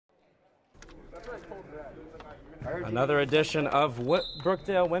Another edition of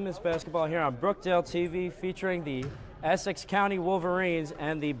Brookdale women's basketball here on Brookdale TV, featuring the Essex County Wolverines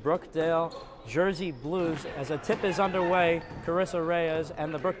and the Brookdale Jersey Blues. As a tip is underway, Carissa Reyes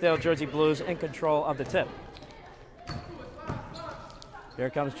and the Brookdale Jersey Blues in control of the tip. Here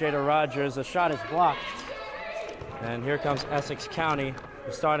comes Jada Rogers. The shot is blocked. And here comes Essex County.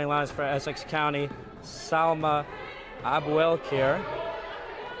 The starting lines for Essex County: Salma Abuelkir,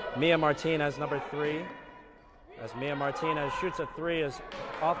 Mia Martinez, number 3. As Mia Martinez shoots a 3, is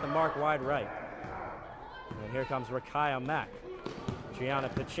off the mark, wide right. And here comes Rakaya Mack. Gianna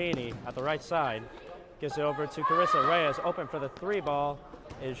Piccini at the right side gives it over to Carissa Reyes. Open for the 3 ball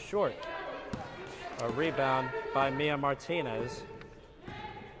is short. A rebound by Mia Martinez.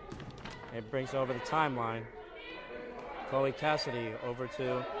 It brings over the timeline. Chloe Cassidy over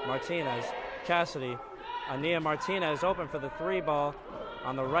to Martinez. Cassidy, Ania Martinez open for the 3 ball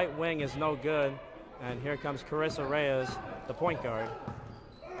on the right wing is no good. And here comes Carissa Reyes, the point guard.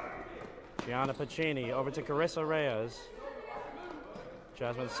 Gianna Piccini over to Carissa Reyes.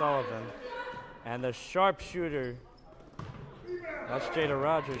 Jasmine Sullivan. And the sharpshooter, that's Jada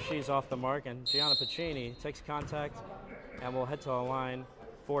Rogers. She's off the mark. And Gianna Piccini takes contact and will head to the line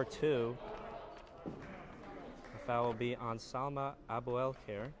for 2. The foul will be on Salma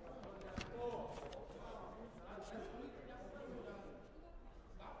Abuelkir.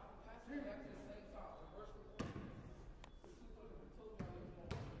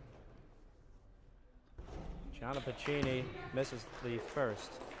 Gianna Piccini misses the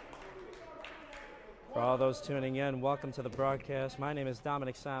first. For all those tuning in, welcome to the broadcast. My name is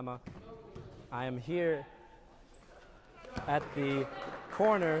Dominic Sama. I am here at the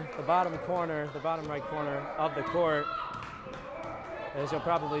corner, the bottom right corner of the court. As you'll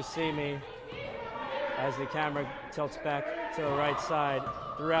probably see me as the camera tilts back to the right side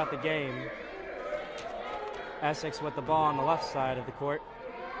throughout the game. Essex with the ball on the left side of the court.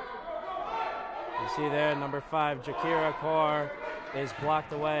 You see there, number 5, Jakira Kaur, is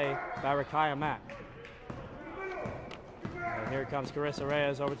blocked away by Rakaya Mack. And here comes Carissa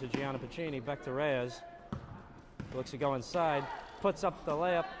Reyes over to Gianna Piccini. Back to Reyes. Looks to go inside. Puts up the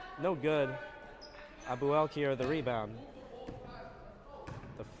layup. No good. Abuelkir the rebound.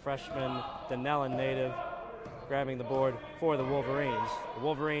 The freshman Denellen native grabbing the board for the Wolverines. The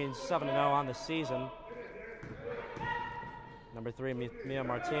Wolverines 7-0 on the season. Number 3, Mia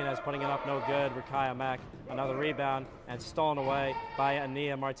Martinez putting it up, no good. Rakaya Mack, another rebound, and stolen away by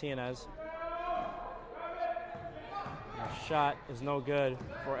Ania Martinez. The shot is no good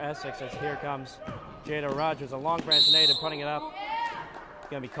for Essex, as here comes Jada Rogers, a Long Branch native, putting it up.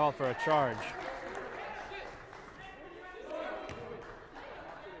 Going to be called for a charge.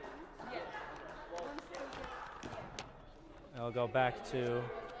 I'll go back to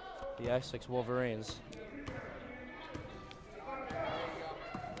the Essex Wolverines.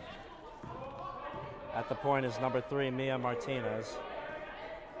 At the point is number 3, Mia Martinez.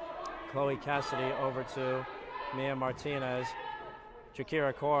 Chloe Cassidy over to Mia Martinez.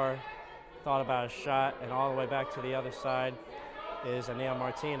 Jakira Kaur thought about a shot, and all the way back to the other side is Ania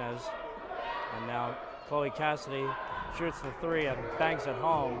Martinez. And now Chloe Cassidy shoots the 3 and bangs it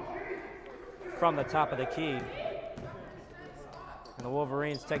home from the top of the key. And the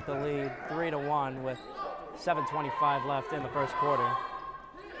Wolverines take the lead 3-1 with 7:25 left in the first quarter.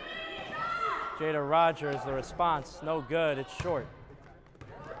 Jada Rogers, the response, no good, it's short.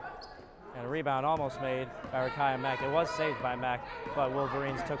 And a rebound almost made by Rakaya Mack. It was saved by Mack, but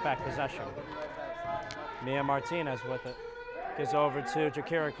Wolverines took back possession. Mia Martinez with it. Gives over to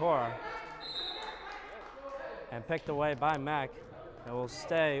Jakira Kaur. And picked away by Mack. And will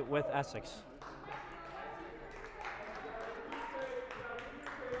stay with Essex.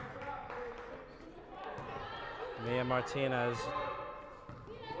 Mia Martinez,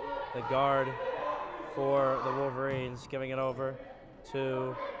 the guard for the Wolverines, giving it over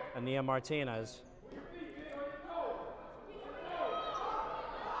to Ania Martinez.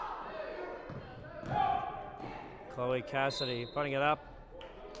 Chloe Cassidy putting it up.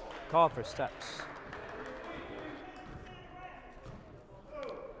 Call for steps.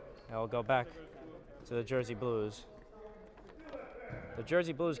 Now we'll go back to the Jersey Blues. The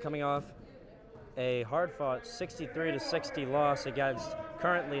Jersey Blues coming off a hard-fought 63-60 loss against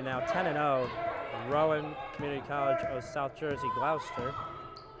currently now 10-0 Rowan Community College of South Jersey Gloucester.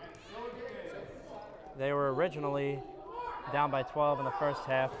 They were originally down by 12 in the first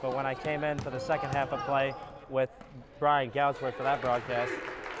half, but when I came in for the second half of play with Brian Goudsworth for that broadcast,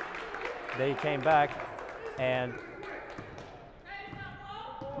 they came back and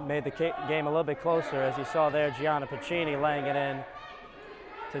made the game a little bit closer. As you saw there, Gianna Piccini laying it in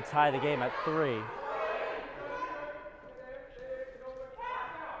to tie the game at 3.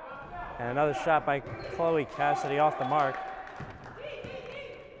 And another shot by Chloe Cassidy off the mark.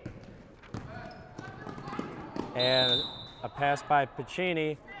 And a pass by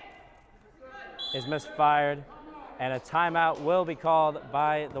Piccini is misfired. And a timeout will be called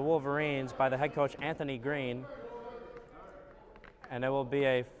by the Wolverines by the head coach Anthony Green. And it will be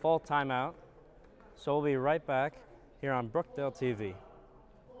a full timeout. So we'll be right back here on Brookdale TV.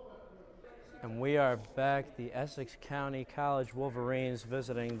 And we are back, the Essex County College Wolverines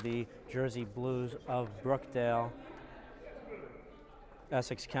visiting the Jersey Blues of Brookdale.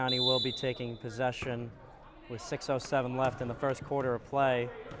 Essex County will be taking possession with 6:07 left in the first quarter of play.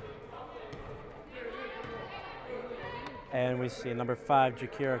 And we see number 5,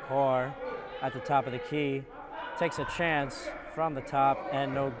 Jakira Kaur, at the top of the key. Takes a chance from the top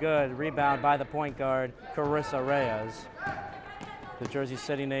and no good. Rebound by the point guard, Carissa Reyes. The Jersey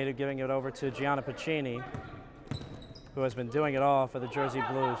City native giving it over to Gianna Piccini, who has been doing it all for the Jersey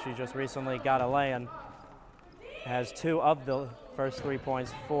Blues. She just recently got a lay-in. Has 2 of the first 3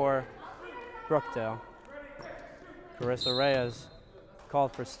 points for Brookdale. Carissa Reyes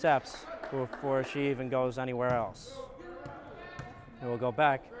called for steps before she even goes anywhere else. And we'll go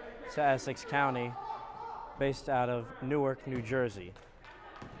back to Essex County, based out of Newark, New Jersey.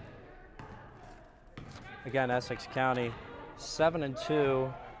 Again, Essex County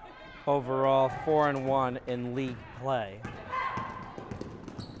 7-2 overall, 4-1 in league play.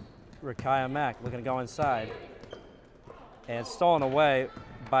 Rakaya Mack looking to go inside. And stolen away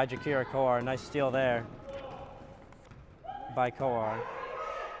by Jakira Kaur. Nice steal there by Kaur.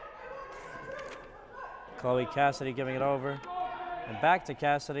 Chloe Cassidy giving it over. And back to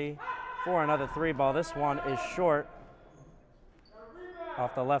Cassidy for another 3 ball. This one is short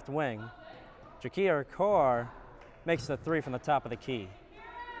off the left wing. Jakira Kaur makes the 3 from the top of the key.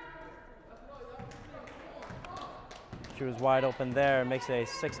 She was wide open there, makes it a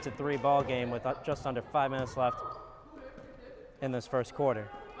 6-3 ball game with just under 5 minutes left in this first quarter.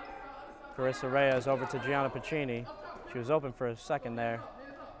 Carissa Reyes over to Gianna Piccini. She was open for a second there.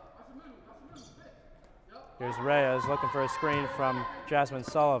 Here's Reyes looking for a screen from Jasmine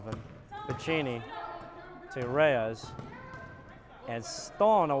Sullivan. Piccini to Reyes, and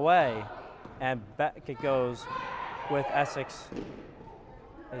stolen away, and back it goes with Essex.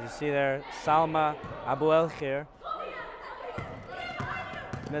 As you see there, Salma Abuelkir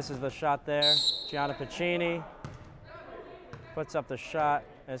misses the shot there. Gianna Piccini puts up the shot,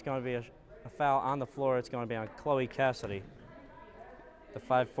 and it's going to be a foul on the floor. It's going to be on Chloe Cassidy, the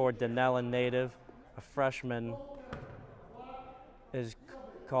 5'4" Denellen native, a freshman, is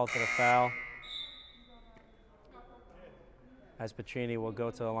called for the foul, as Piccini will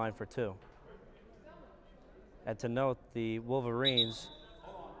go to the line for 2. And to note, the Wolverines,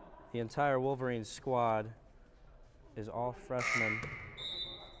 the entire Wolverines squad is all freshmen,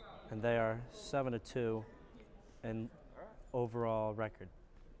 and they are 7-2 in overall record.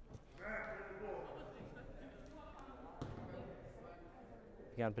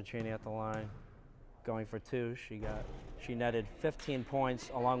 Again, Piccini at the line, going for 2. She netted 15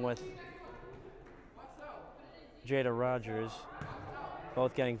 points along with Jada Rogers,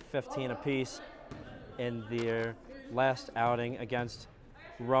 both getting 15 apiece in their last outing against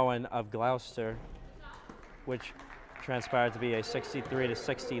Rowan of Gloucester, which transpired to be a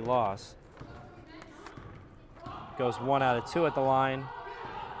 63-60 loss. Goes 1 out of 2 at the line,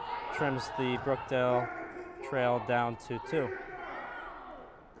 trims the Brookdale trail down to 2.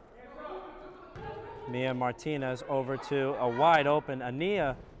 Mia Martinez over to a wide open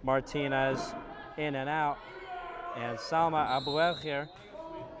Ania Martinez, in and out. And Salma Abuelkir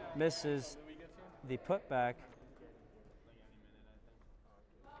misses the putback.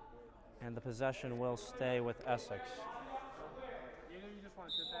 And the possession will stay with Essex.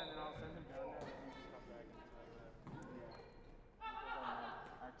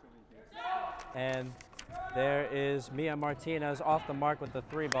 And there is Mia Martinez off the mark with the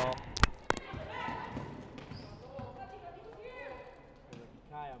 3 ball.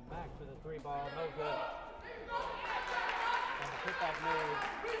 Kaya Mack for the 3 ball, no good. And the putback made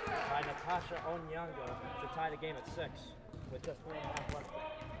by Natasha Onyanga to tie the game at 6 with just 3.5 left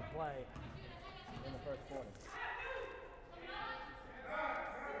to play in the first quarter.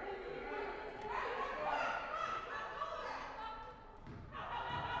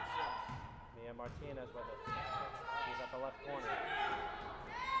 Mia Martinez with it. She's at the left corner.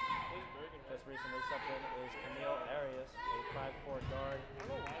 Just recently subbed in is Camille Arias, a 5'4" guard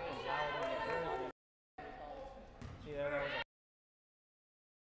from Howard, New Jersey. See there, that was a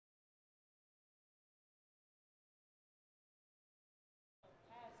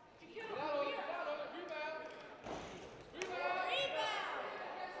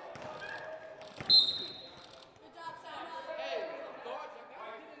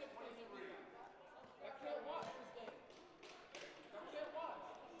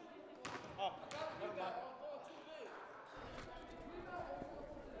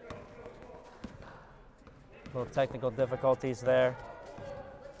Little technical difficulties there.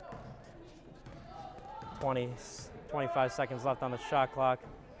 25 seconds left on the shot clock.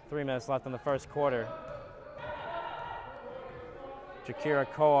 3 minutes left in the first quarter. Jakira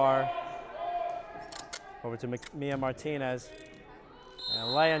Coar over to Mia Martinez. And a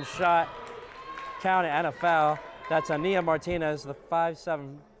lay-in shot, count it, and a foul. That's Ania Martinez, the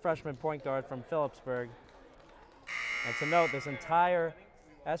 5'7" freshman point guard from Phillipsburg. And to note, this entire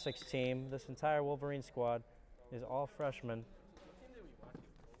Essex team, this entire Wolverine squad, is all freshmen.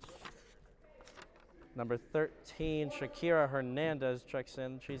 Number 13, Shakira Hernandez checks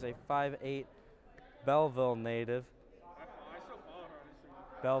in. She's a 5'8" Belleville native.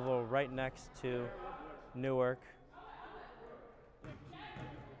 Belleville right next to Newark.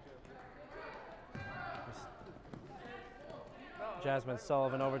 Jasmine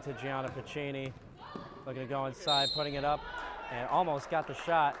Sullivan over to Gianna Piccini. Looking to go inside, putting it up, and almost got the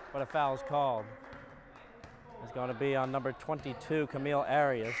shot, but a foul is called. It's going to be on number 22, Camille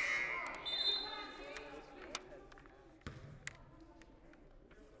Arias.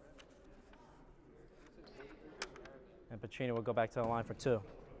 And Piccini will go back to the line for 2.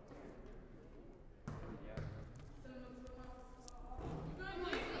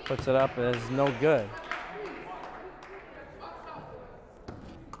 Puts it up, it is no good.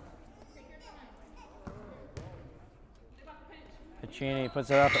 Piccini puts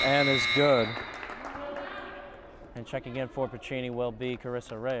it up and is good. And checking in for Piccini will be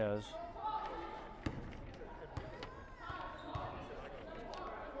Carissa Reyes.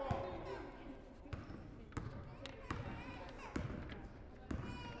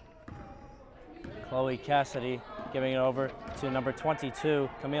 Chloe Cassidy giving it over to number 22,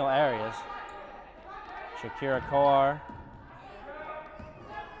 Camille Arias. Shakira Coar.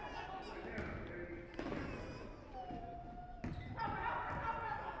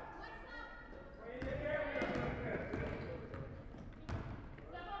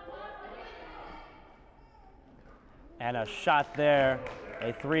 And a shot there,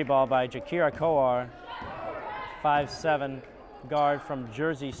 a 3-ball by Jakira Coar, 5'7" guard from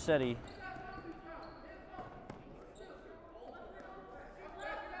Jersey City.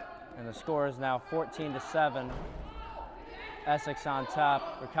 And the score is now 14-7. Essex on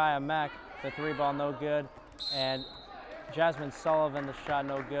top. Rakaya Mack, the 3-ball no good. And Jasmine Sullivan, the shot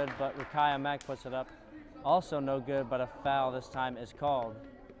no good, but Rakaya Mack puts it up. Also no good, but a foul this time is called.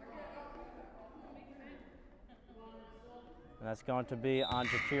 And that's going to be on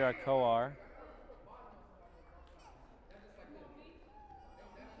Jakira Coar.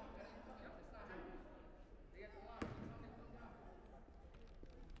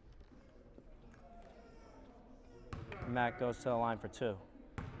 Mack goes to the line for 2.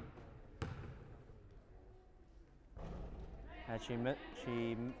 And she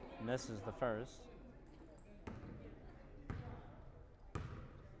misses the first.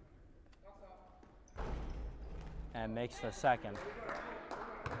 And makes the second.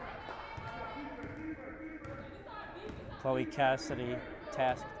 Chloe Cassidy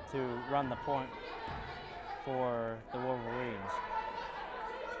tasked to run the point for the Wolverines.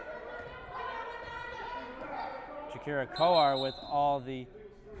 Jakira Coar with all the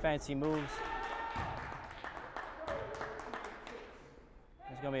fancy moves.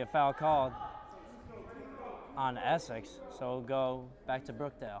 There's going to be a foul called on Essex, so we'll go back to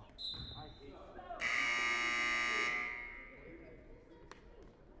Brookdale.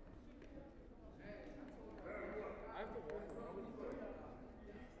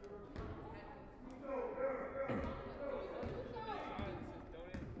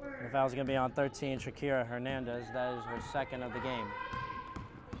 The foul is going to be on 13, Shakira Hernandez. That is her second of the game.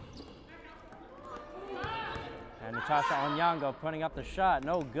 And Natasha Onyango putting up the shot,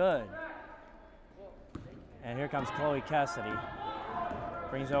 no good. And here comes Chloe Cassidy.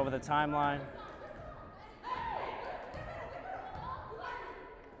 Brings over the timeline.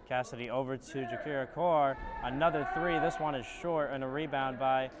 Cassidy over to Jakira Coar. Another 3, this one is short, and a rebound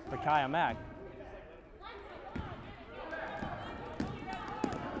by Rakaya Mack.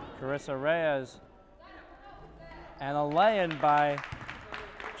 Carissa Reyes, and a lay-in by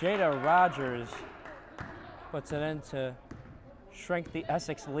Jada Rogers puts it in to shrink the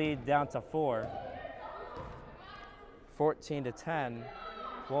Essex lead down to 4. 14-10,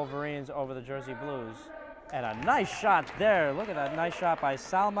 Wolverines over the Jersey Blues. And a nice shot there. Look at that nice shot by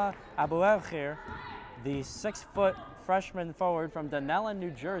Salma Abouelkhir, the 6-foot freshman forward from Dunellen, New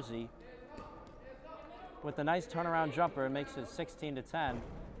Jersey. With the nice turnaround jumper, it makes it 16-10.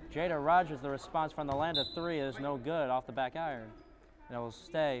 Jada Rogers, the response from the land of 3 is no good off the back iron. And it will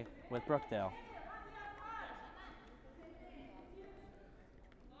stay with Brookdale.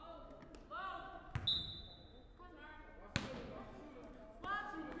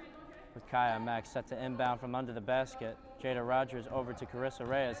 Rakaya Mack set to inbound from under the basket. Jada Rogers over to Carissa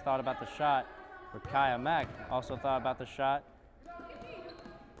Reyes, thought about the shot. Rakaya Mack also thought about the shot.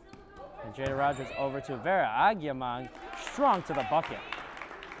 And Jada Rogers over to Vera Agyemang, strong to the bucket.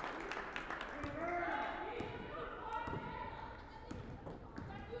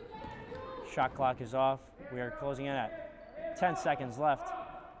 Shot clock is off. We are closing in at 10 seconds left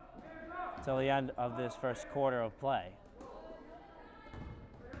till the end of this first quarter of play.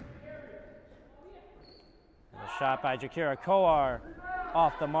 And a shot by Jakira Kowar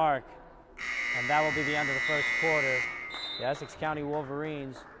off the mark. And that will be the end of the first quarter. The Essex County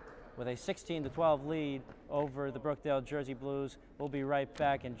Wolverines with a 16-12 lead over the Brookdale Jersey Blues. We'll be right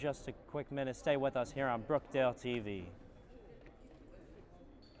back in just a quick minute. Stay with us here on Brookdale TV.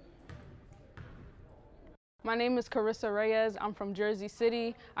 My name is Carissa Reyes. I'm from Jersey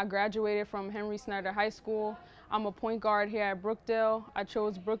City. I graduated from Henry Snyder High School. I'm a point guard here at Brookdale. I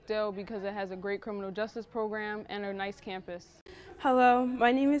chose Brookdale because it has a great criminal justice program and a nice campus. Hello,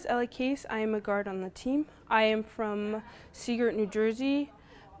 my name is Ella Case. I am a guard on the team. I am from Seagirt, New Jersey,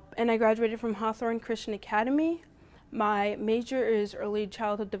 and I graduated from Hawthorne Christian Academy. My major is early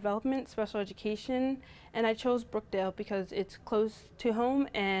childhood development, special education, and I chose Brookdale because it's close to home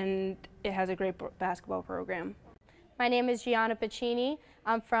and it has a great basketball program. My name is Gianna Piccini.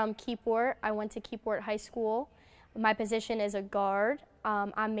 I'm from Keyport. I went to Keyport High School. My position is a guard.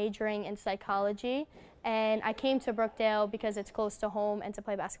 I'm majoring in psychology, and I came to Brookdale because it's close to home and to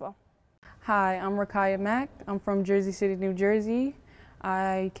play basketball. Hi, I'm Rakaya Mack. I'm from Jersey City, New Jersey.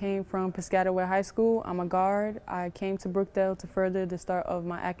 I came from Piscataway High School. I'm a guard. I came to Brookdale to further the start of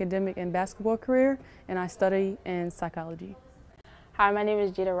my academic and basketball career, and I study in psychology. Hi, my name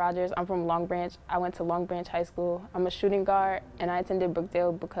is Jada Rogers. I'm from Long Branch. I went to Long Branch High School. I'm a shooting guard, and I attended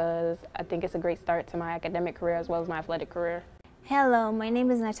Brookdale because I think it's a great start to my academic career as well as my athletic career. Hello, my name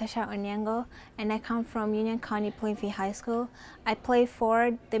is Natasha Onyango, and I come from Union County Plainfield High School. I play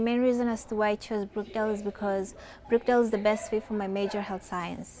forward. The main reason as to why I chose Brookdale is because Brookdale is the best fit for my major, health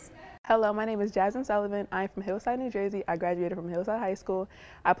science. Hello, my name is Jasmine Sullivan. I'm from Hillside, New Jersey. I graduated from Hillside High School.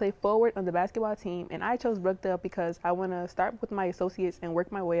 I play forward on the basketball team, and I chose Brookdale because I want to start with my associates and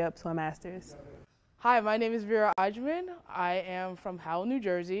work my way up to a master's. Hi, my name is Vera Ajman. I am from Howell, New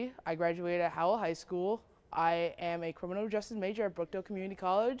Jersey. I graduated at Howell High School. I am a criminal justice major at Brookdale Community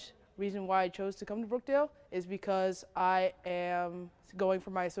College. Reason why I chose to come to Brookdale is because I am going for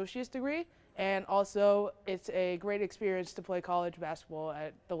my associate's degree, and also it's a great experience to play college basketball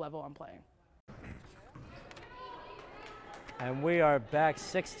at the level I'm playing. And we are back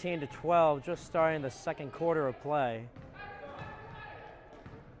 16-12, just starting the second quarter of play.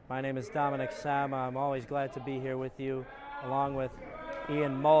 My name is Dominic Sama. I'm always glad to be here with you, along with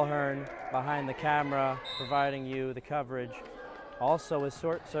Ian Mulhern behind the camera, providing you the coverage. Also with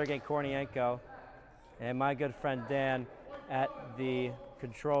Sergei Kornienko and my good friend Dan at the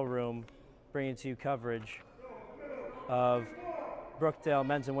control room, bringing to you coverage of Brookdale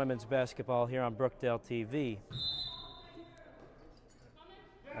men's and women's basketball here on Brookdale TV.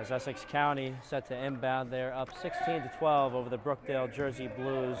 As Essex County set to inbound, they're up 16-12 over the Brookdale Jersey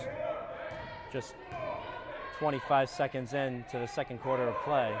Blues. Just 25 seconds into the second quarter of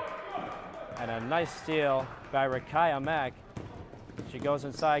play. And a nice steal by Rakaya Mack. She goes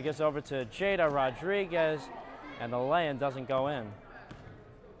inside, gets over to Jada Rodriguez, and the lay-in doesn't go in.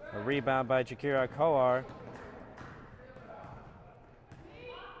 A rebound by Jakira Kowar.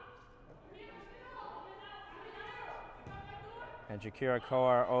 And Jakira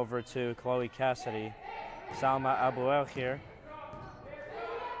Kowar over to Chloe Cassidy. Salma Abuel here.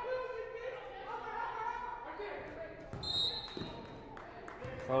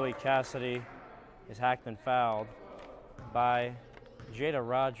 Chloe Cassidy is hacked and fouled by Jada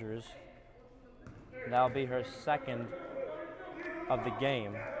Rogers. That'll be her second of the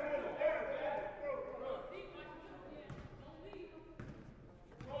game.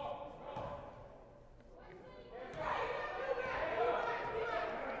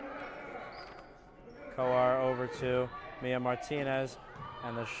 Kowar over to Mia Martinez,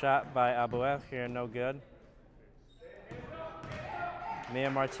 and the shot by Abuel here, no good. Mia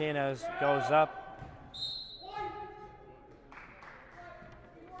Martinez goes up,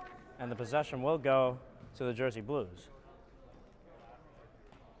 and the possession will go to the Jersey Blues.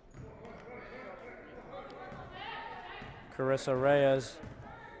 Carissa Reyes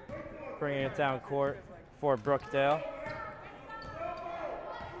bringing it down court for Brookdale.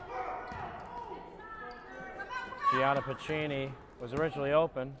 Gianna Piccini was originally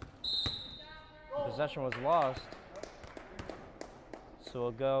open. Possession was lost. So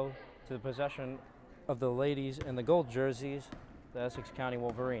we'll go to the possession of the ladies in the gold jerseys, the Essex County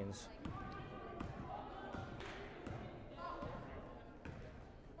Wolverines.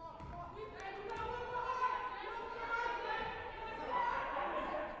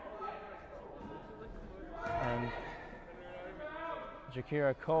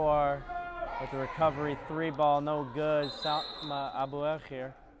 Jakira Koar with the recovery, 3-ball, no good. Salma Abuel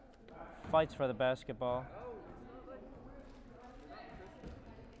here fights for the basketball.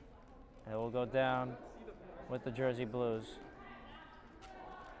 And it will go down with the Jersey Blues.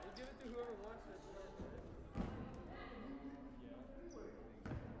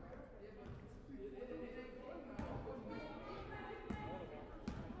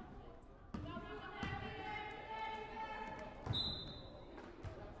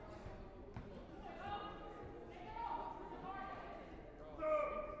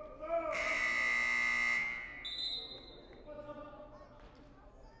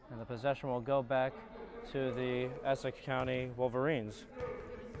 And the possession will go back to the Essex County Wolverines.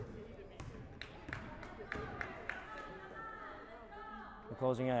 We're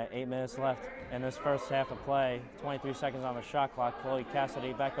closing at 8 minutes left in this first half of play. 23 seconds on the shot clock. Chloe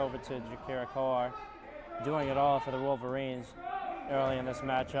Cassidy back over to Jakira Koar, doing it all for the Wolverines early in this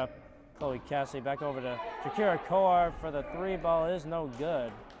matchup. Chloe Cassidy back over to Jakira Koar for the 3-ball is no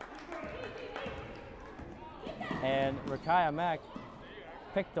good. And Rakaya Mack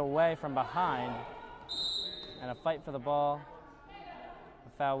picked away from behind, and a fight for the ball. A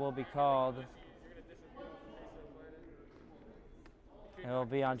foul will be called. It will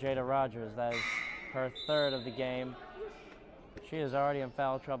be on Jada Rogers. That is her 3rd of the game. She is already in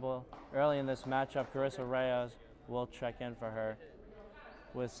foul trouble early in this matchup. Carissa Reyes will check in for her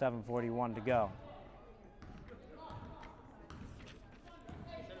with 7:41 to go.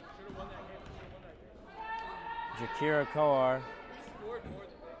 Jakira Koar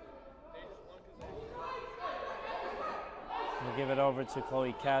we'll give it over to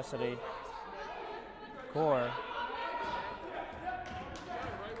Chloe Cassidy. Koar.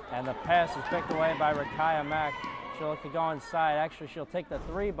 And the pass is picked away by Rakaya Mack. She'll look to go inside. Actually, she'll take the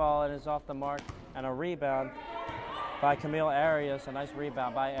 3-ball and is off the mark. And a rebound by Camille Arias. A nice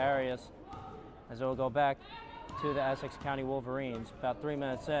rebound by Arias as it will go back to the Essex County Wolverines. About 3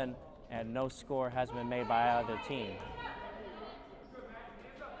 minutes in, and no score has been made by either team.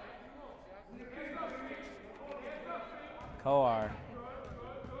 Koar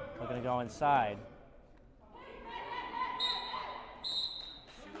looking to go inside.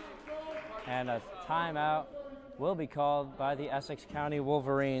 And a timeout will be called by the Essex County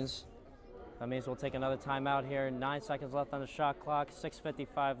Wolverines. That means we'll take another timeout here. 9 seconds left on the shot clock,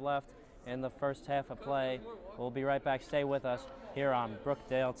 6:55 left in the first half of play. We'll be right back. Stay with us here on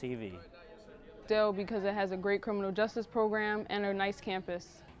Brookdale TV. Brookdale because it has a great criminal justice program and a nice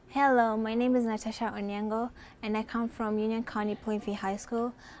campus. Hello, my name is Natasha Onyango, and I come from Union County Plainfield High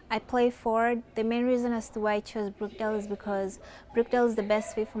School. I play forward. The main reason as to why I chose Brookdale is because Brookdale is the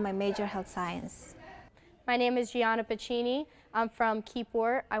best fit for my major, health science. My name is Gianna Pacini. I'm from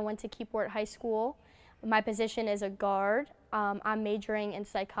Keyport. I went to Keyport High School. My position is a guard. I'm majoring in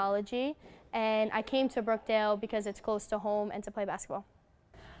psychology, and I came to Brookdale because it's close to home and to play basketball.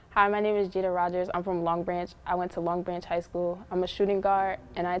 Hi, my name is Jada Rogers. I'm from Long Branch. I went to Long Branch High School. I'm a shooting guard,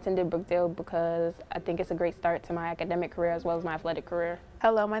 and I attended Brookdale because I think it's a great start to my academic career as well as my athletic career.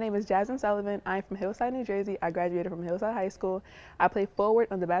 Hello, my name is Jasmine Sullivan. I'm from Hillside, New Jersey. I graduated from Hillside High School. I play forward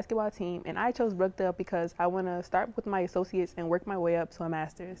on the basketball team, and I chose Brookdale because I want to start with my associates and work my way up to a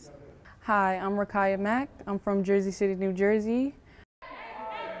master's. Hi, I'm Rakaya Mack. I'm from Jersey City, New Jersey.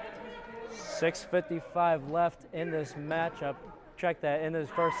 6:55 left in this matchup. Check that in this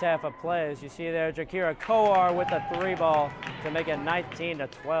first half of play. As you see there, Jakira Koar with the 3-ball to make it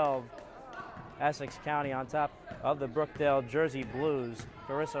 19-12. Essex County on top of the Brookdale Jersey Blues.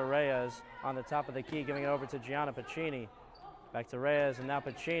 Carissa Reyes on the top of the key, giving it over to Gianna Pacini. Back to Reyes, and now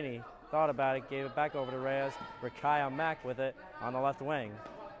Pacini thought about it, gave it back over to Reyes. Rakaya Mack with it on the left wing.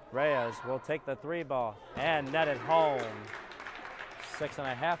 Reyes will take the 3-ball and net it home.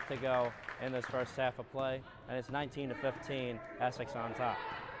 6.5 to go in this first half of play, and it's 19-15, Essex on top.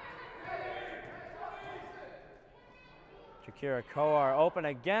 Jakira Koar open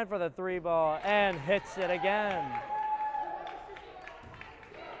again for the 3-ball and hits it again.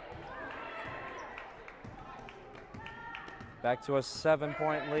 Back to a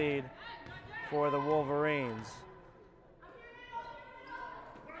 7-point lead for the Wolverines.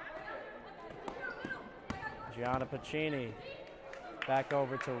 Gianna Pacini back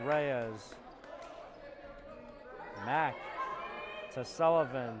over to Reyes. Mack to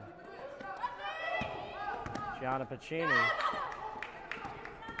Sullivan. Gianna Pacini.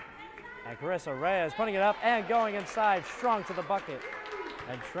 And Carissa Reyes putting it up and going inside, strong to the bucket.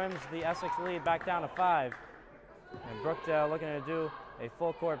 And trims the Essex lead back down to 5. And Brookdale looking to do a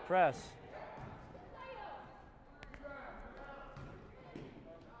full court press.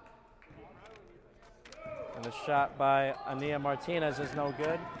 And the shot by Ania Martinez is no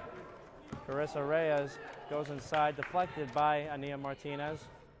good. Carissa Reyes goes inside, deflected by Ania Martinez.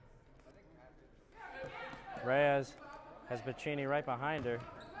 Reyes has Bacchini right behind her.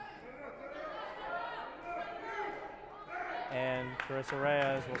 And Carissa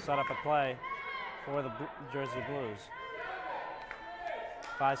Reyes will set up a play for the Jersey Blues.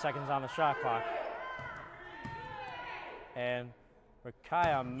 5 seconds on the shot clock. And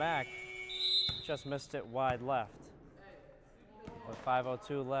Rakaya Mack just missed it wide left. With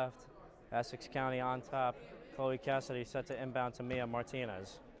 5:02 left, Essex County on top. Chloe Cassidy set to inbound to Mia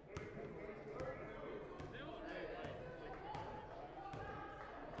Martinez.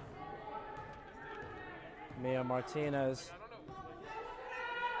 Mia Martinez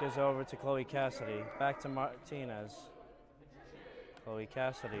gives over to Chloe Cassidy. Back to Martinez. Chloe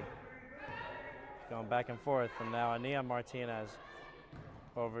Cassidy going back and forth, and now Ania Martinez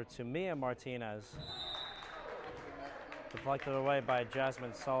over to Mia Martinez. Deflected away by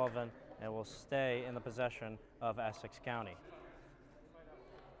Jasmine Sullivan and will stay in the possession of Essex County.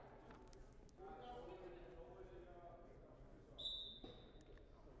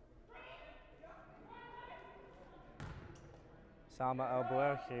 Salma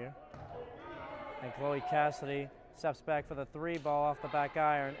Albuquerque and Chloe Cassidy steps back for the 3 ball off the back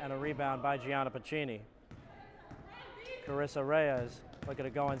iron and a rebound by Gianna Pacini. Carissa Reyes looking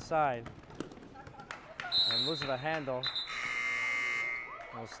to go inside and loses the handle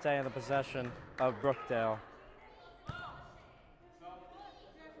and will stay in the possession of Brookdale.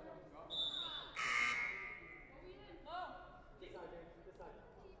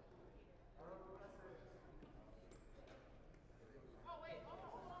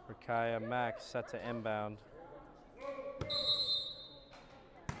 Rakaya Mack set to inbound.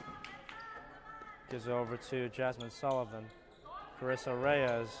 Gives over to Jasmine Sullivan. Carissa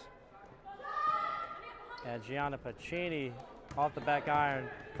Reyes. And Gianna Pacini off the back iron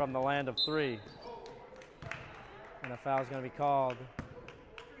from the land of 3. And a foul is going to be called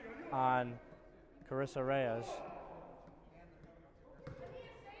on Carissa Reyes.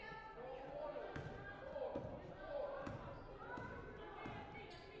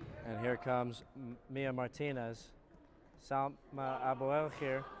 And here comes Mia Martinez. Salma Abuel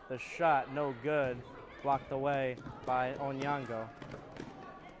here. The shot, no good. Blocked away by Onyango.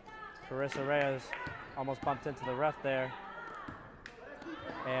 Carissa Reyes almost bumped into the ref there.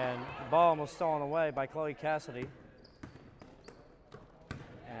 And the ball almost stolen away by Chloe Cassidy.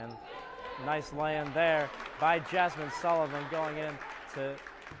 And nice lay-in there by Jasmine Sullivan going in to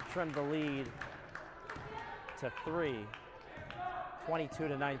trim the lead to 3.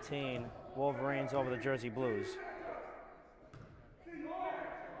 22-19, Wolverines over the Jersey Blues.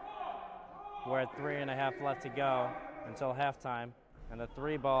 We're at 3.5 left to go until halftime, and the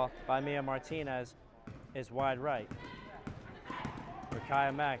 3 ball by Mia Martinez is wide right.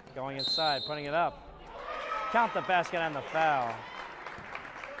 Rakaya Mack going inside, putting it up. Count the basket and the foul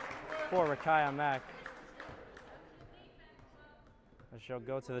for Rakaya Mack. And she'll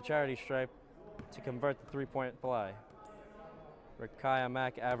go to the charity stripe to convert the 3-point play. Rakaya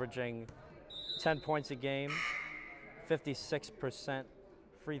Mack averaging 10 points a game, 56%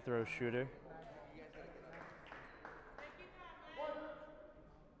 free throw shooter.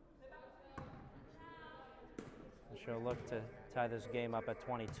 And she'll look to tie this game up at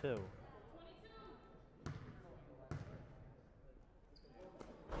 22.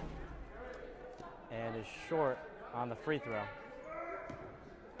 And is short on the free throw.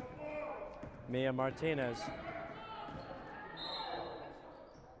 Mia Martinez.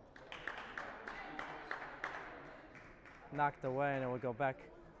 Knocked away, and it will go back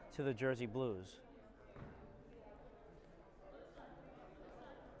to the Jersey Blues.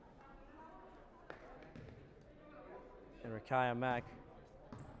 And Rakaya Mack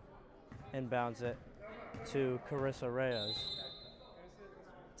inbounds it to Carissa Reyes.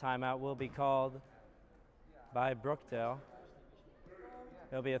 Timeout will be called by Brookdale.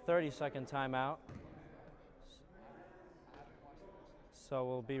 It'll be a 30-second timeout. So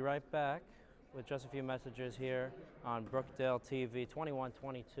we'll be right back with just a few messages here on Brookdale TV,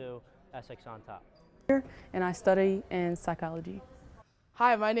 2122, Essex on top. And I study in psychology.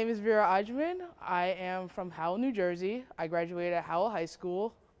 Hi, my name is Vera Ajman. I am from Howell, New Jersey. I graduated at Howell High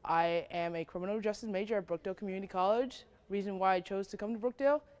School. I am a criminal justice major at Brookdale Community College. Reason why I chose to come to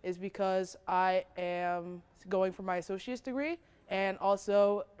Brookdale is because I am going for my associate's degree, and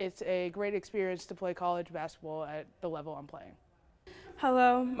also it's a great experience to play college basketball at the level I'm playing.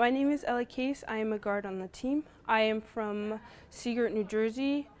 Hello, my name is Ella Case. I am a guard on the team. I am from Seagirt, New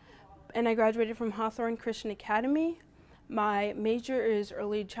Jersey, and I graduated from Hawthorne Christian Academy. My major is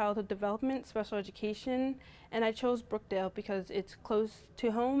early childhood development, special education, and I chose Brookdale because it's close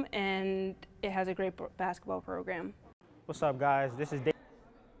to home and it has a great basketball program. What's up, guys? This is Dave.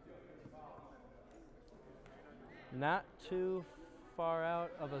 Not too far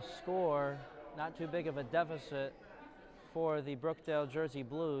out of a score, not too big of a deficit for the Brookdale Jersey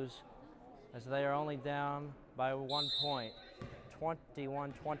Blues, as they are only down by 1 point,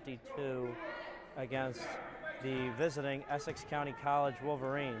 21-22 against the visiting Essex County College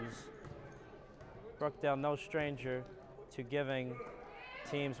Wolverines. Brookdale, no stranger to giving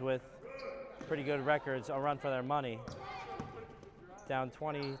teams with pretty good records a run for their money. Down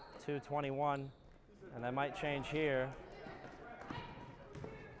 22-21, and that might change here.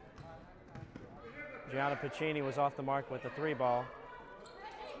 Gianna Piccini was off the mark with the 3-ball.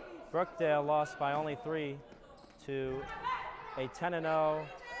 Brookdale lost by only 3 to a 10-0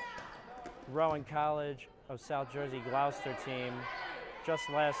 Rowan College of South Jersey Gloucester team just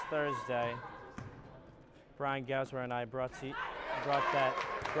last Thursday. Brian Gauswer and I brought that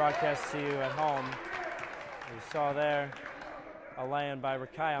broadcast to you at home. You saw there a lay-in by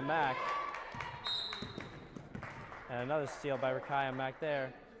Rakaya Mack, and another steal by Rakaya Mack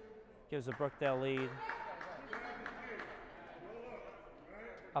there gives the Brookdale lead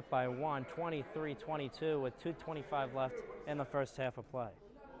up by 1, 23-22 with 2:25 left in the first half of play.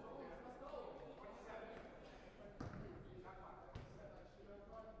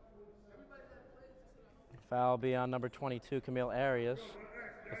 Foul will be on number 22, Camille Arias,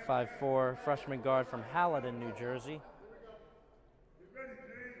 the 5'4" freshman guard from Haledon, New Jersey.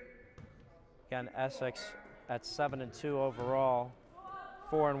 Again, Essex at 7-2 overall,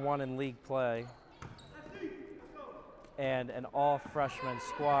 4-1 in league play, and an all-freshman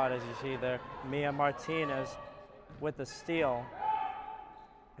squad, as you see there. Mia Martinez with the steal.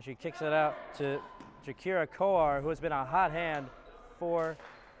 She kicks it out to Jakira Koar, who has been a hot hand for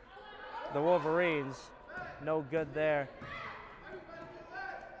the Wolverines. No good there.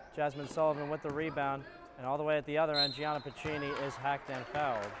 Jasmine Sullivan with the rebound, and all the way at the other end, Gianna Piccini is hacked and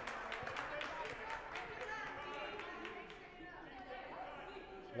fouled.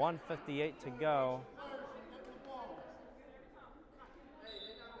 .158 to go.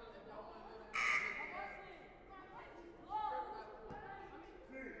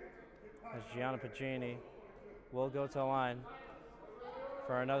 As Gianna Piccini will go to the line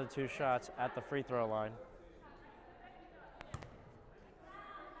for another 2 shots at the free throw line.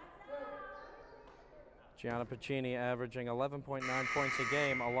 Gianna Piccini averaging 11.9 points a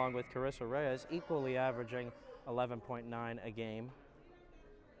game, along with Carissa Reyes, equally averaging 11.9 a game.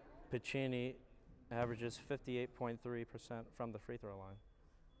 Piccini averages 58.3% from the free throw line.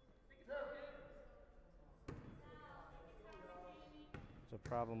 There's a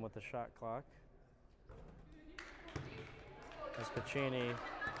problem with the shot clock, as Piccini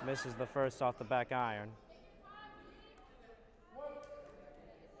misses the first off the back iron.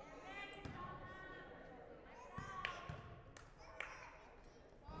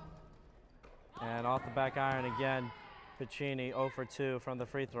 And off the back iron again, Piccini 0 for 2 from the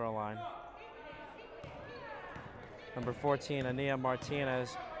free throw line. Number 14, Ania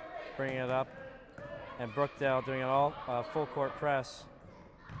Martinez bringing it up, and Brookdale doing an full court press,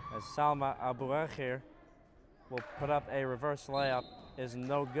 as Salma Abouakhir will put up a reverse layup, is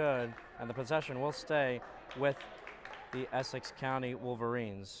no good, and the possession will stay with the Essex County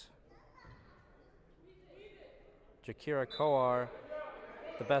Wolverines. Jakira Koar,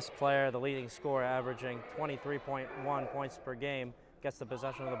 the best player, the leading scorer, averaging 23.1 points per game, gets the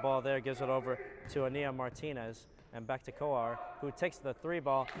possession of the ball there, gives it over to Ania Martinez, and back to Koar, who takes the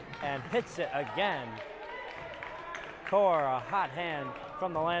 3-ball and hits it again. Koar, a hot hand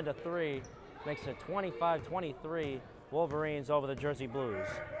from the land of 3, makes it 25-23, Wolverines over the Jersey Blues.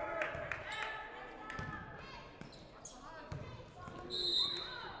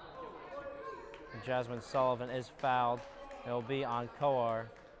 And Jasmine Sullivan is fouled. It will be on Koar.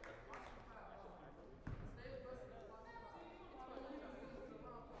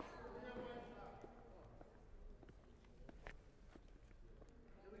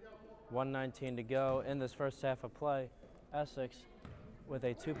 .119 to go in this first half of play. Essex with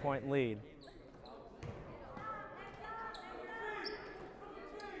a 2-point lead.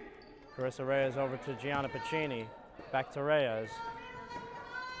 Carissa Reyes over to Gianna Piccini. Back to Reyes.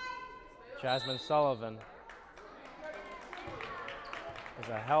 Jasmine Sullivan. As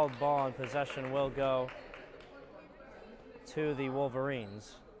a held ball and possession will go to the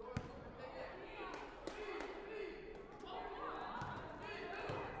Wolverines.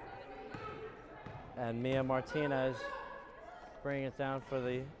 And Mia Martinez bringing it down for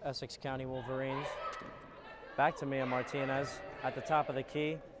the Essex County Wolverines. Back to Mia Martinez at the top of the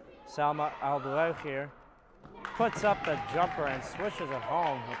key. Salma Albuquerque puts up the jumper and swishes it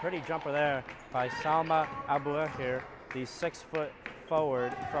home. A pretty jumper there by Salma Albuquerque, the 6-foot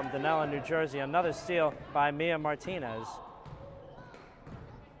forward from Denellen, New Jersey. Another steal by Mia Martinez.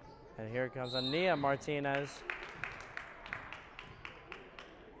 And here comes Ania Martinez.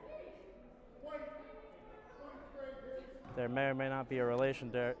 There may or may not be a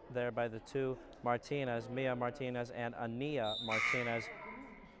relation there by the two Martinez, Mia Martinez and Ania Martinez.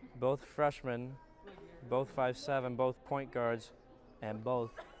 Both freshmen, both 5'7", both point guards, and both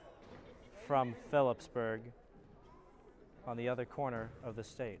from Phillipsburg on the other corner of the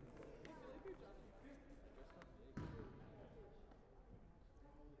state.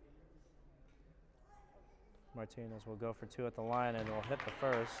 Martinez will go for two at the line and will hit the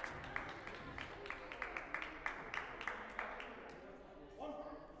first.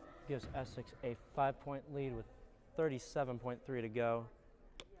 Gives Essex a 5-point lead with 37.3 to go.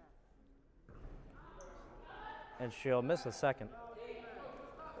 And she'll miss the second.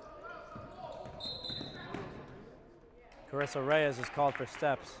 Carissa Reyes is called for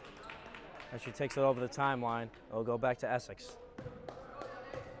steps as she takes it over the timeline. It'll go back to Essex.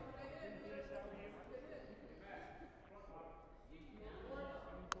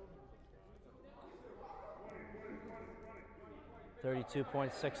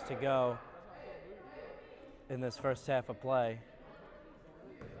 .6 to go in this first half of play.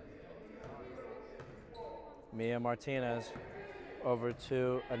 Mia Martinez over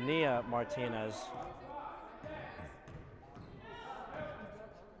to Ania Martinez.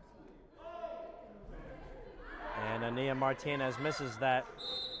 And Ania Martinez misses that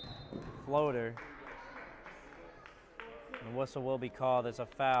floater. The whistle will be called as a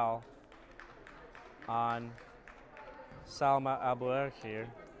foul on Salma Albuquerque,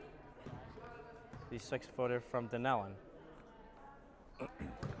 the 6-footer from Denellen. The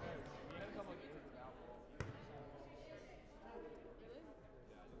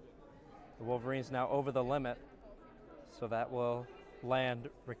Wolverines now over the limit, so that will land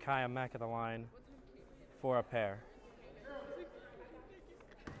Rakaya Mack at the line for a pair.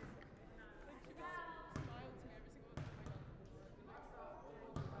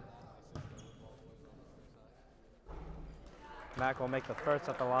 Mack will make the first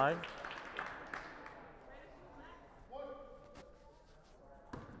at the line.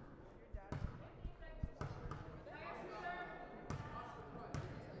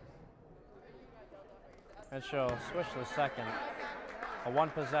 And she'll switch the second. A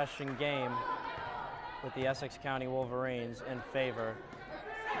one-possession game with the Essex County Wolverines in favor.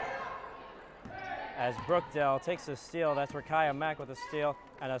 As Brookdale takes a steal, that's Rakaya Mack with a steal,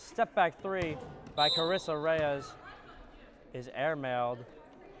 and a step-back three by Carissa Reyes is airmailed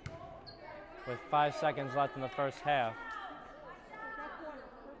with 5 seconds left in the first half.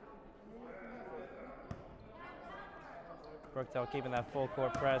 Brookdale keeping that full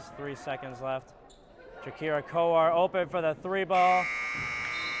court press, 3 seconds left. Jakira Kowar open for the three ball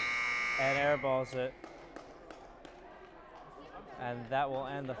and airballs it. And that will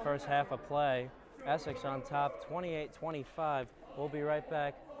end the first half of play. Essex on top, 28-25. We'll be right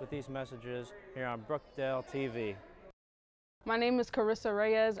back with these messages here on Brookdale TV. My name is Carissa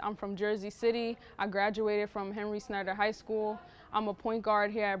Reyes. I'm from Jersey City. I graduated from Henry Snyder High School. I'm a point guard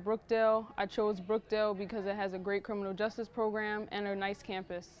here at Brookdale. I chose Brookdale because it has a great criminal justice program and a nice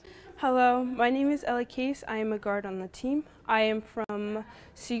campus. Hello, my name is Ella Case. I am a guard on the team. I am from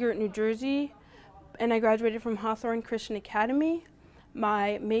Seagirt, New Jersey, and I graduated from Hawthorne Christian Academy.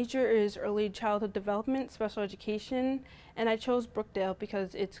 My major is early childhood development, special education, and I chose Brookdale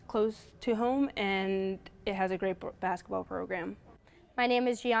because it's close to home and it has a great basketball program. My name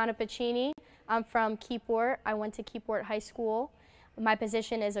is Gianna Pacini. I'm from Keyport. I went to Keyport High School. My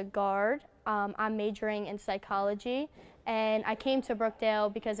position is a guard. I'm majoring in psychology, and I came to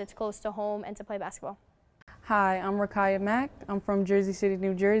Brookdale because it's close to home and to play basketball. Hi, I'm Rakaya Mack. I'm from Jersey City,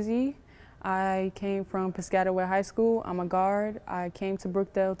 New Jersey. I came from Piscataway High School. I'm a guard. I came to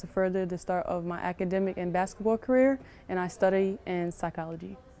Brookdale to further the start of my academic and basketball career, and I study in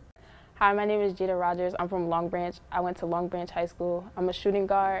psychology. Hi, my name is Jada Rogers. I'm from Long Branch. I went to Long Branch High School. I'm a shooting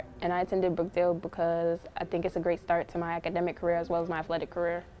guard, and I attended Brookdale because I think it's a great start to my academic career as well as my athletic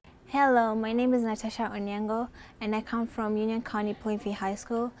career. Hello, my name is Natasha Onyango, and I come from Union County Plainfield High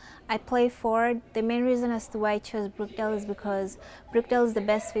School. I play forward. The main reason as to why I chose Brookdale is because Brookdale is the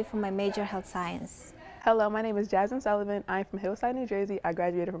best fit for my major, health science. Hello, my name is Jasmine Sullivan. I'm from Hillside, New Jersey. I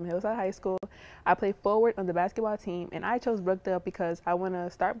graduated from Hillside High School. I play forward on the basketball team, and I chose Brookdale because I want to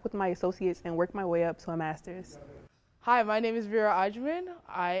start with my associates and work my way up to a master's. Hi, my name is Vera Ajman.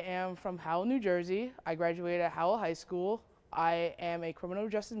 I am from Howell, New Jersey. I graduated at Howell High School. I am a criminal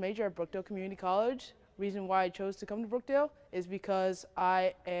justice major at Brookdale Community College. Reason why I chose to come to Brookdale is because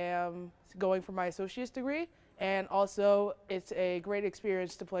I am going for my associate's degree, and also it's a great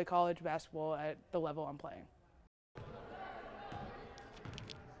experience to play college basketball at the level I'm playing.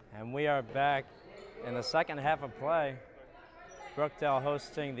 And we are back in the second half of play. Brookdale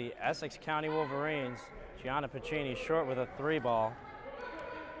hosting the Essex County Wolverines. Gianna Piccini short with a 3-ball.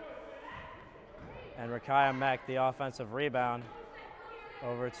 And Rakaya Mack, the offensive rebound.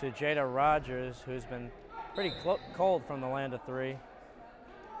 Over to Jada Rogers, who's been pretty cold from the land of 3. And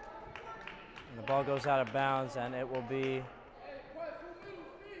the ball goes out of bounds, and it will be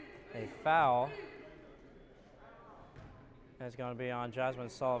a foul. And it's going to be on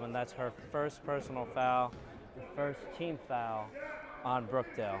Jasmine Sullivan. That's her first personal foul, the first team foul on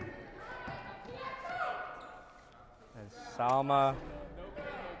Brookdale. And Salma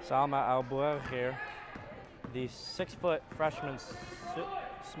Albuer here, the 6-foot freshman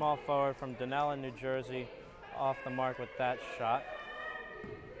small forward from Dunella, New Jersey, off the mark with that shot.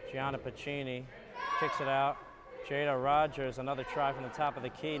 Gianna Piccini kicks it out. Jada Rogers, another try from the top of the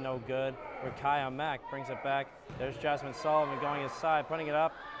key, no good. Rakaya Mack brings it back. There's Jasmine Sullivan going inside, putting it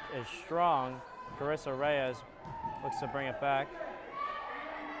up is strong. Carissa Reyes looks to bring it back.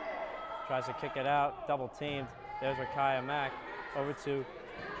 Tries to kick it out, double teamed. There's Rakaya Mack. Over to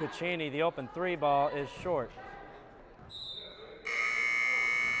Piccini, the open 3-ball is short.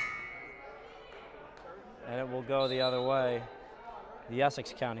 And it will go the other way, the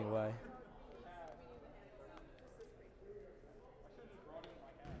Essex County way.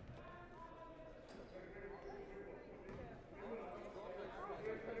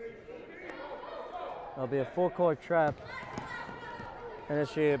 It'll be a full-court trap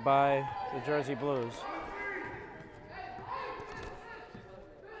initiated by the Jersey Blues.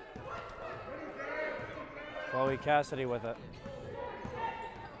 Chloe Cassidy with it.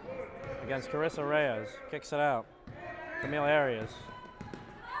 Against Carissa Reyes. Kicks it out. Camille Arias.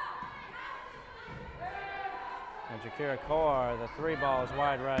 And Jakira Koar, the 3-ball is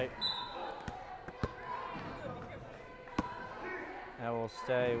wide right. And will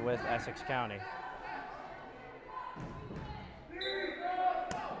stay with Essex County.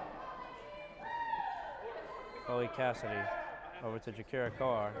 Chloe Cassidy over to Jakira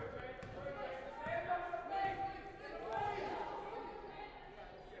Koar.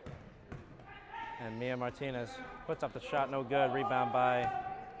 And Mia Martinez puts up the shot, no good. Rebound by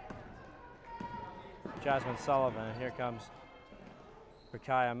Jasmine Sullivan. And here comes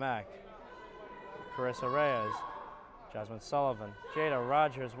Rakaya Mack. Carissa Reyes. Jasmine Sullivan. Jada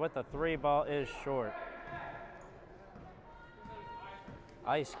Rogers with the 3-ball is short.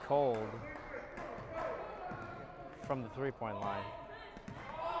 Ice cold from the 3-point line.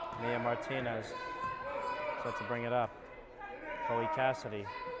 Mia Martinez set to bring it up. Chloe Cassidy.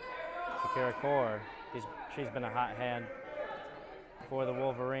 Shakira Kaur, she's been a hot hand for the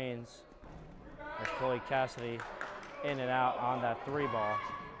Wolverines. As Chloe Cassidy in and out on that 3-ball.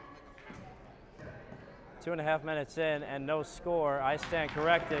 2.5 minutes in and no score. I stand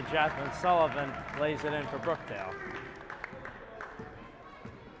corrected. Jasmine Sullivan lays it in for Brookdale.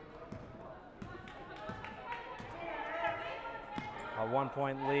 A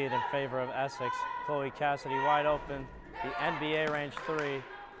 1-point lead in favor of Essex. Chloe Cassidy wide open. The NBA range 3.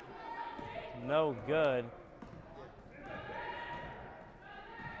 No good.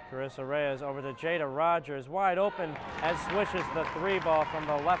 Carissa Reyes over to Jada Rogers. Wide open and swishes the 3-ball from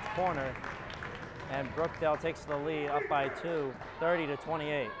the left corner. And Brookdale takes the lead up by 2,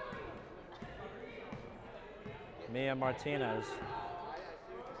 30-28. Mia Martinez.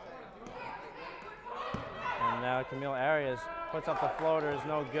 And now Camille Arias puts up the floaters,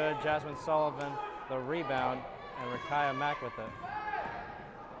 no good. Jasmine Sullivan, the rebound, and Rakaya Mack with it.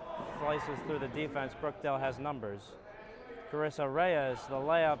 Slices through the defense. Brookdale has numbers. Carissa Reyes, the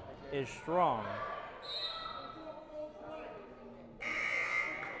layup is strong.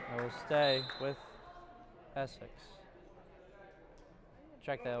 It will stay with Essex.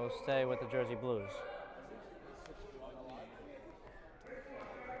 Check that, it will stay with the Jersey Blues.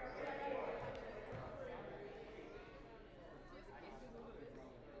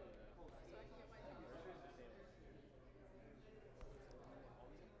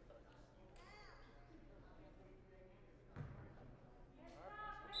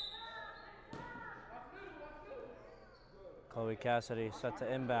 Chloe Cassidy set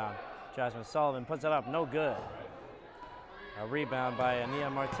to inbound. Jasmine Sullivan puts it up, no good. A rebound by Ania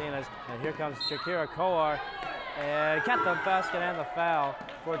Martinez, and here comes Jakira Koar. And kept the basket and the foul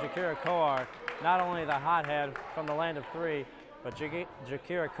for Jakira Koar. not only the hothead from the land of three, but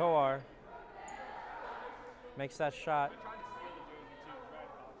Jakira Koar makes that shot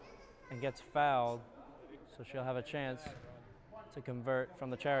and gets fouled, so she'll have a chance to convert from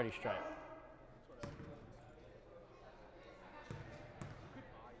the charity stripe.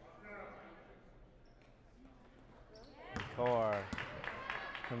 Koar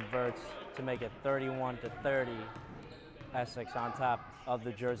converts to make it 31-30. Essex on top of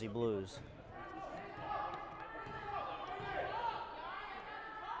the Jersey Blues.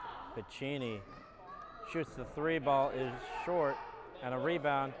 Piccini shoots the three ball, is short, and a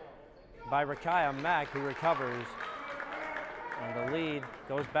rebound by Rakaya Mack, who recovers, and the lead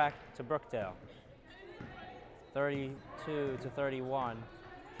goes back to Brookdale. 32-31,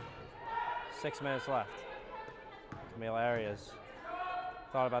 6 minutes left. Camille Arias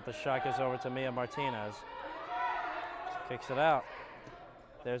thought about the shot, goes over to Mia Martinez. Kicks it out.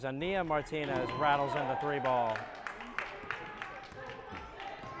 There's Ania Martinez, rattles in the three ball.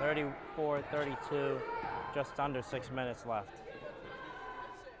 34-32, just under 6 minutes left.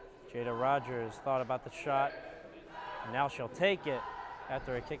 Jada Rogers thought about the shot. Now she'll take it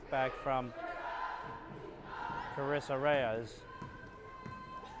after a kickback from Carissa Reyes.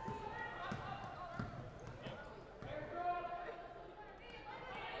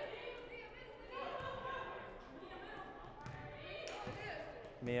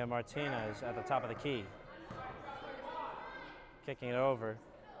 Mia Martinez at the top of the key. Kicking it over.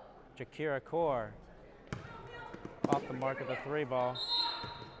 Jakira Koar off the mark of the three ball,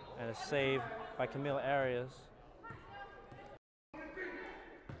 and a save by Camille Arias.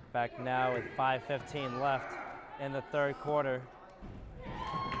 Back now with 5:15 left in the third quarter.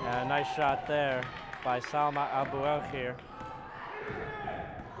 And a nice shot there by Salma Abouelkhir.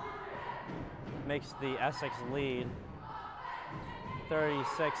 Makes the Essex lead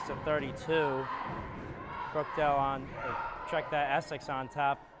 36-32. Brookdale on, check that, Essex on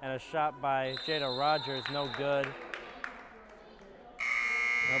top, and a shot by Jada Rogers, no good.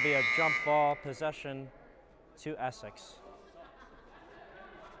 There'll be a jump ball possession to Essex.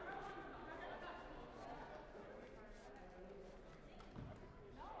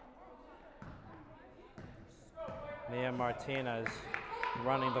 Mia Martinez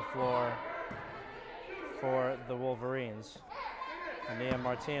running the floor for the Wolverines. Ania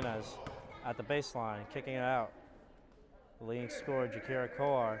Martinez at the baseline, kicking it out. The leading scorer, Jakira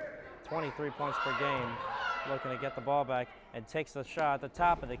Koar, 23 points per game, looking to get the ball back and takes the shot at the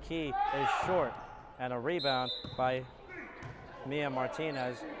top of the key, is short, and a rebound by Mia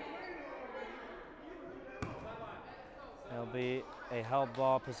Martinez. There'll be a held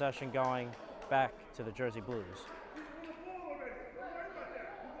ball possession going back to the Jersey Blues.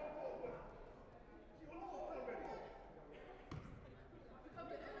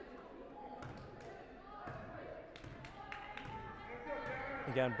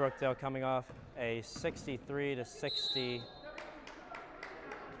 Again, Brookdale coming off a 63-60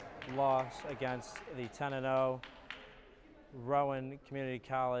 loss against the 10-0 Rowan Community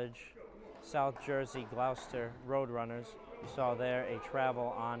College South Jersey Gloucester Roadrunners. You saw there a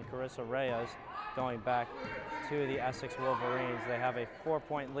travel on Carissa Reyes going back to the Essex Wolverines. They have a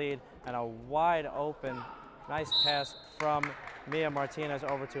 4-point lead and a wide open, nice pass from Mia Martinez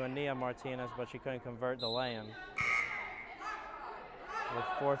over to Ania Martinez, but she couldn't convert the lay-in. With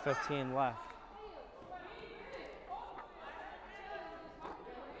 4:15 left.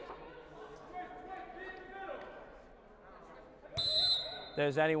 If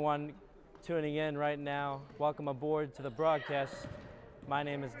there's anyone tuning in right now, welcome aboard to the broadcast. My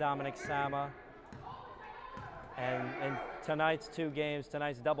name is Dominic Sama, and in tonight's two games,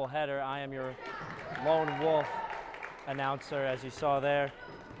 tonight's doubleheader, I am your lone wolf announcer, as you saw there.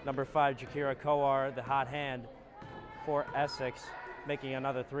 Number 5, Jakira Koar, the hot hand for Essex, making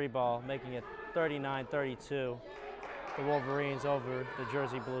another three ball, making it 39-32. The Wolverines over the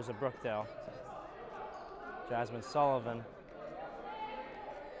Jersey Blues of Brookdale. Jasmine Sullivan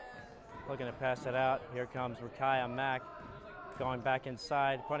looking to pass it out. Here comes Rakaya Mack going back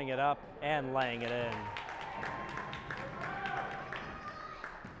inside, putting it up and laying it in.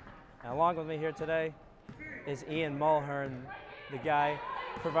 And along with me here today is Ian Mulhern, the guy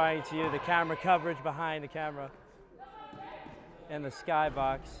providing to you the camera coverage behind the camera in the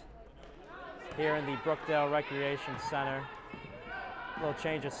skybox here in the Brookdale Recreation Center. A little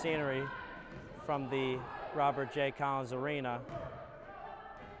change of scenery from the Robert J. Collins Arena,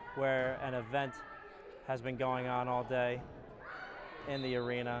 where an event has been going on all day in the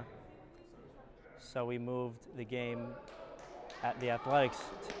arena. So we moved the game at the athletics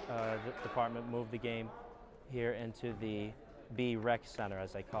department, moved the game here into the B Rec Center,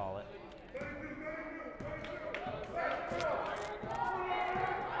 as they call it.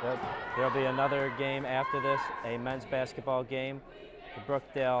 There'll be another game after this, a men's basketball game. The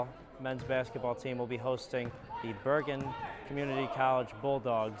Brookdale men's basketball team will be hosting the Bergen Community College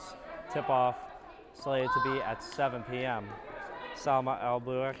Bulldogs. Tip-off slated to be at 7 p.m. Salma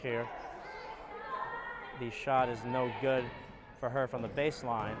Al-Buakhir. The shot is no good for her from the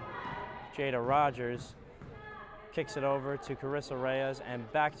baseline. Jada Rogers kicks it over to Carissa Reyes,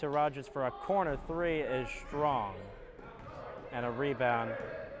 and back to Rogers for a corner three is strong. And a rebound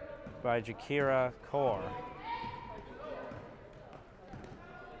by Jakira Kaur.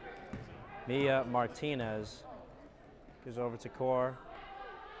 Mia Martinez goes over to Kaur,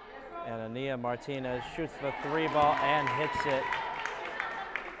 and Ania Martinez shoots the three ball and hits it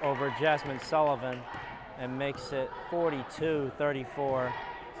over Jasmine Sullivan and makes it 42-34.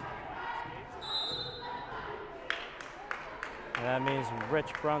 And that means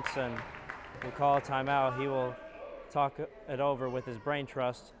Rich Brunson will call a timeout. He will talk it over with his brain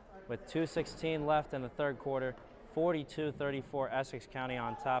trust with 2:16 left in the third quarter, 42-34, Essex County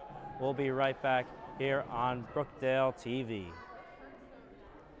on top. We'll be right back here on Brookdale TV.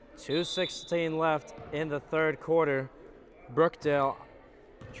 2:16 left in the third quarter. Brookdale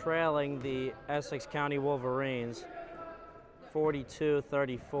trailing the Essex County Wolverines,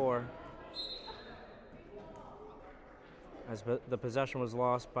 42-34. As the possession was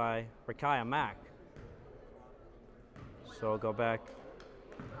lost by Rakaya Mack. So we'll go back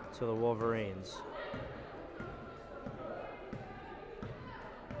to the Wolverines.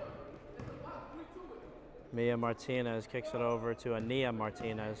 Mia Martinez kicks it over to Ania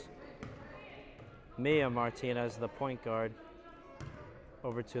Martinez. Mia Martinez, the point guard,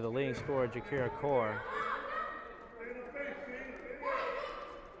 over to the leading scorer, Jakira Kaur.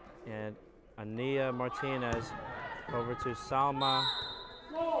 And Ania Martinez over to Salma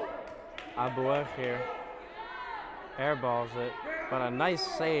Abuakhir. Airballs it, but a nice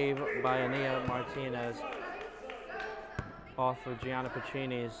save by Ania Martinez off of Gianna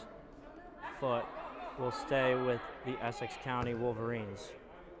Pacini's foot. Will stay with the Essex County Wolverines.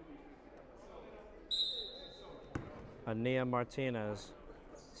 Ania Martinez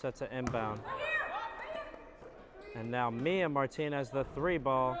set to inbound. And now Mia Martinez, the three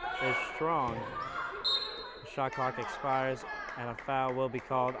ball is strong. The shot clock expires and a foul will be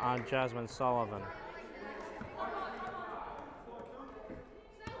called on Jasmine Sullivan.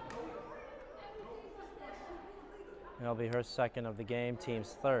 It'll be her second of the game,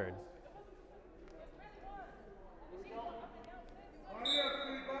 team's third.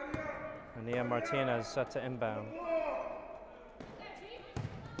 Ania Martinez set to inbound.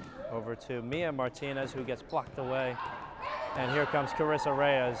 Over to Mia Martinez, who gets blocked away. And here comes Carissa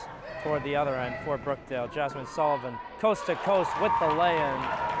Reyes toward the other end for Brookdale. Jasmine Sullivan, coast to coast with the lay-in.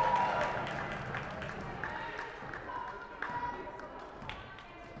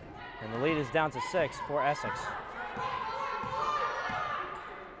 And the lead is down to 6 for Essex.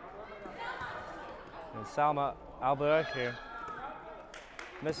 And Salma Al-Buakhir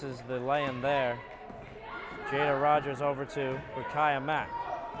misses the lay-in there. Jada Rogers over to Rakaya Mack.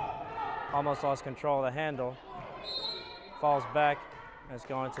 Almost lost control of the handle. Falls back. It's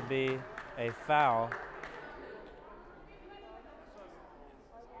going to be a foul.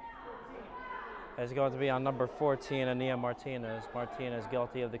 It's going to be on number 14, Ania Martinez. Martinez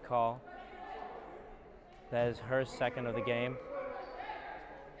guilty of the call. That is her second of the game.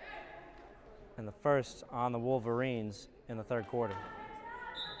 And the first on the Wolverines in the third quarter.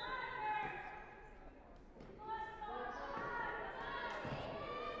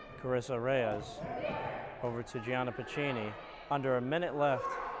 Carissa Reyes over to Gianna Pacini. Under a minute left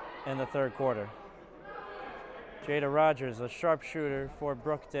in the third quarter. Jada Rogers, a sharpshooter for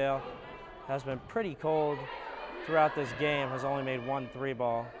Brookdale, has been pretty cold throughout this game, has only made one three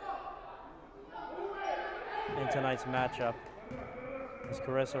ball in tonight's matchup. As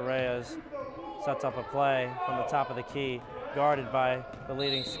Carissa Reyes sets up a play from the top of the key, guarded by the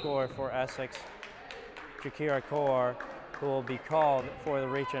leading scorer for Essex, Jakira Kaur, who will be called for the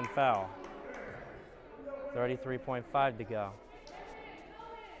reach-in foul. 33.5 to go.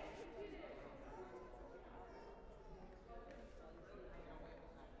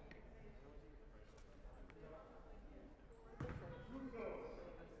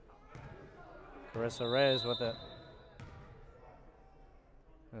 Carissa Reyes with it.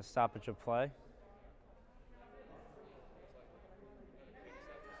 And a stoppage of play.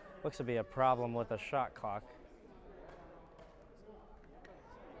 Looks to be a problem with the shot clock.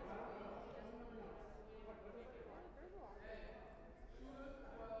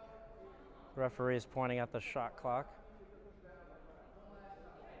 Referee is pointing at the shot clock.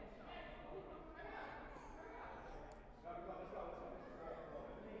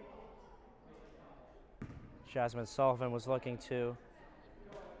 Jasmine Sullivan was looking to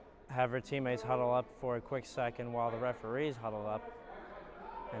have her teammates huddle up for a quick second while the referees huddled up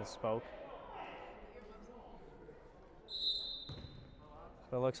and spoke.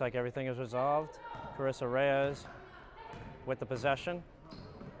 But it looks like everything is resolved. Carissa Reyes with the possession.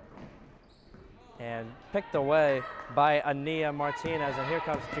 And picked away by Ania Martinez. And here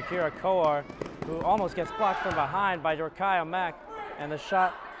comes Jakira Coar, who almost gets blocked from behind by Rakaya Mack. And the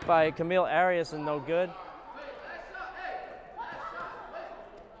shot by Camille Arias is no good.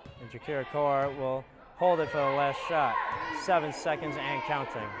 And Jakira Coar will hold it for the last shot. 7 seconds and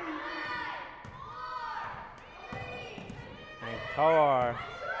counting. And Coar.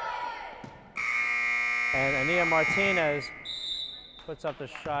 And Ania Martinez puts up the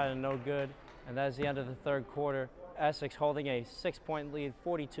shot and no good. And that is the end of the third quarter. Essex holding a 6-point lead,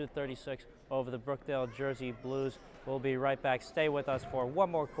 42-36 over the Brookdale Jersey Blues. We'll be right back. Stay with us for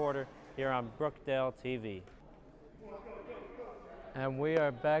one more quarter here on Brookdale TV. And we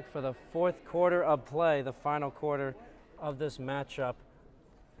are back for the fourth quarter of play, the final quarter of this matchup.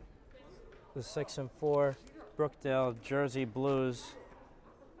 The 6-4 Brookdale Jersey Blues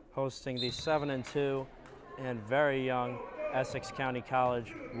hosting the 7-2 and very young Essex County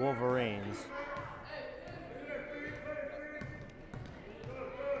College Wolverines.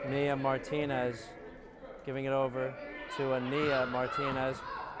 Nia Martinez giving it over to Ania Martinez,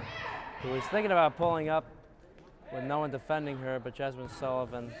 who was thinking about pulling up with no one defending her, but Jasmine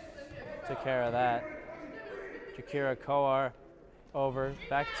Sullivan took care of that. Jakira Coar over,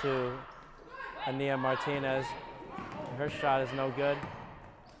 back to Ania Martinez. Her shot is no good.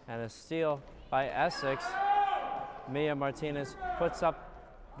 And a steal by Essex. Mia Martinez puts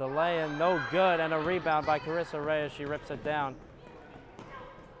up the lay-in, no good, and a rebound by Carissa Reyes. She rips it down.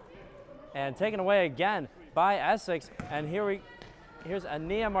 And taken away again by Essex. And here's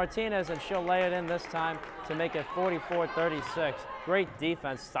Ania Martinez, and she'll lay it in this time to make it 44-36. Great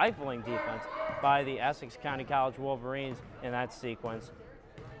defense, stifling defense by the Essex County College Wolverines in that sequence.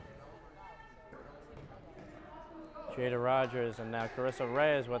 Jada Rogers, and now Carissa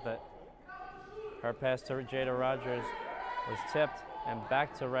Reyes with it. Her pass to Jada Rogers was tipped, and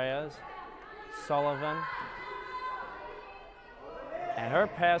back to Reyes. Sullivan. And her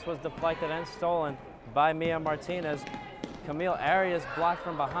pass was deflected and stolen by Mia Martinez. Camille Arias blocked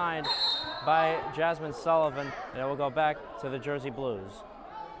from behind by Jasmine Sullivan, and it will go back to the Jersey Blues.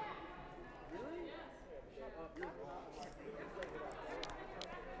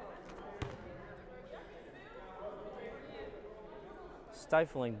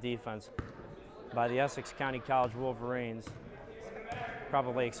 Stifling defense by the Essex County College Wolverines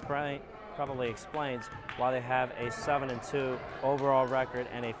probably explains why they have a 7-2 overall record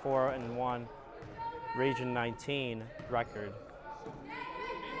and a 4-1 Region 19 record.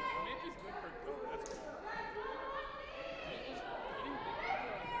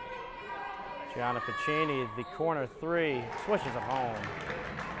 Gianna Piccini, the corner three, swishes it home.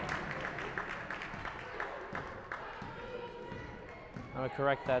 I'm going to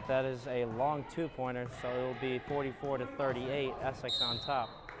correct that. That is a long two-pointer, so it will be 44-38, Essex on top.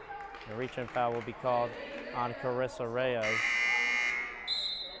 The reach-in foul will be called on Carissa Reyes.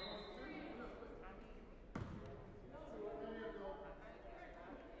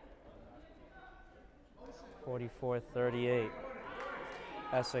 (44-38),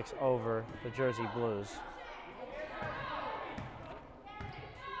 Essex over the Jersey Blues.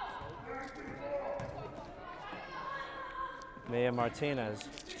 Mia Martinez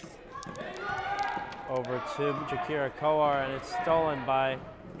over to Jakira Coar, and it's stolen by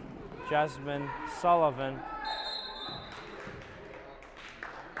Jasmine Sullivan.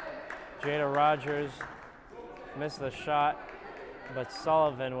 Jada Rogers missed the shot, but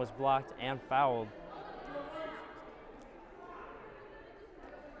Sullivan was blocked and fouled.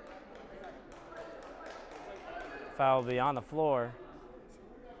 Foul will be on the floor.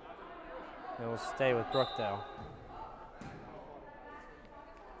 It will stay with Brookdale.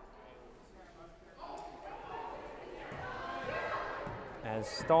 And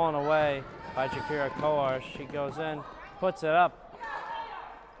stolen away by Jakira Coar. She goes in, puts it up.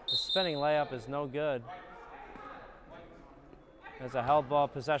 The spinning layup is no good. There's a held ball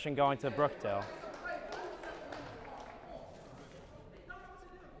possession going to Brookdale.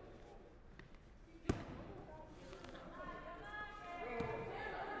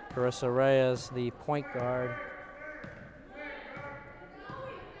 Carissa Reyes, the point guard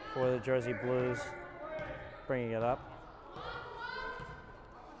for the Jersey Blues, bringing it up.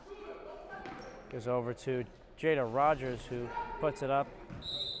 Goes over to Jada Rogers, who puts it up,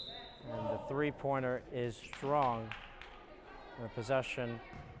 and the three-pointer is strong. And the possession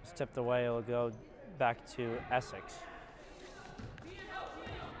is tipped away. It'll go back to Essex.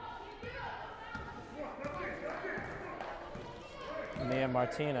 Nia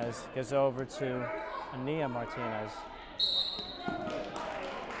Martinez goes over to Ania Martinez.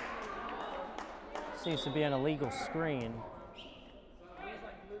 Seems to be an illegal screen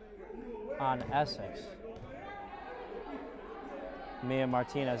on Essex. Mia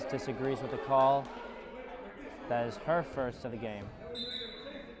Martinez disagrees with the call. That is her first of the game.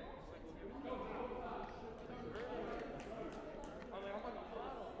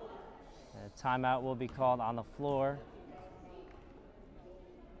 A timeout will be called on the floor.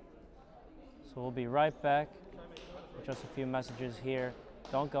 So we'll be right back with just a few messages here.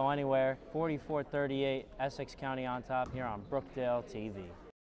 Don't go anywhere. 44-38, Essex County on top here on Brookdale TV.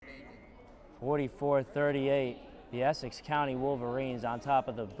 44-38, the Essex County Wolverines on top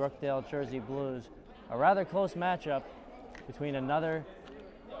of the Brookdale Jersey Blues. A rather close matchup between another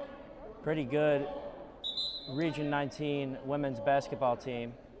pretty good Region 19 women's basketball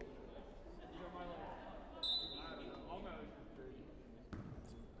team.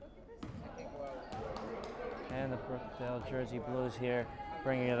 And the Brookdale Jersey Blues here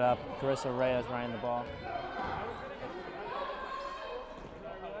bringing it up. Carissa Reyes running the ball.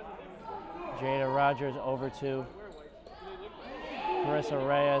 Jada Rogers over to Carissa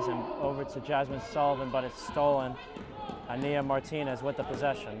Reyes and over to Jasmine Sullivan, but it's stolen. Ania Martinez with the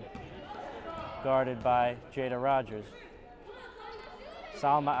possession, guarded by Jada Rogers.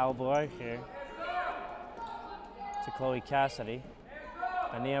 Salma Albuquerque to Chloe Cassidy.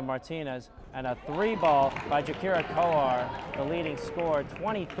 Ania Martinez, and a three ball by Jakira Coar, the leading scorer,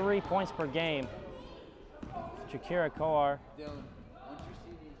 23 points per game. Jakira Coar,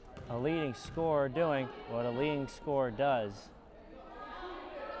 a leading scorer, doing what a leading scorer does.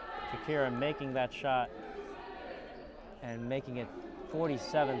 Jakira making that shot and making it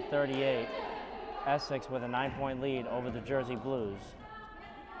 47-38. Essex with a 9-point lead over the Jersey Blues.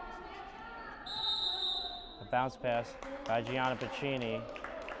 A bounce pass by Gianna Piccini.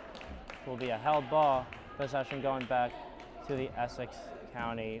 Will be a held ball, possession going back to the Essex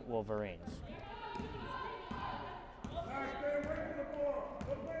County Wolverines.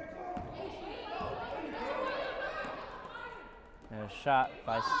 And a shot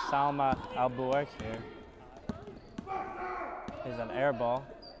by Salma Albuquerque is an air ball.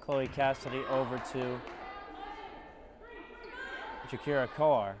 Chloe Cassidy over to Jakira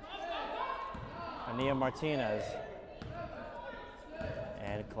Coar. Ania Martinez.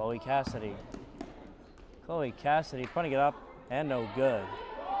 And Chloe Cassidy. Chloe Cassidy putting it up and no good.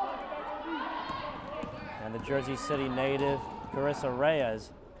 And the Jersey City native, Carissa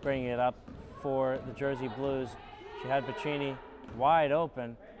Reyes, bringing it up for the Jersey Blues. She had Piccini wide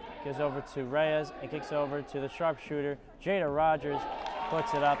open. Gives over to Reyes and kicks over to the sharpshooter. Jada Rogers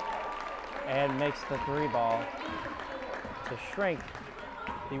puts it up and makes the three ball to shrink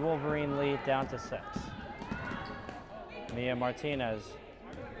the Wolverine lead down to 6. Nia Martinez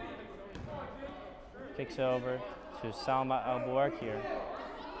kicks over to Salma Albuquerque.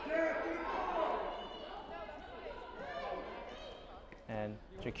 And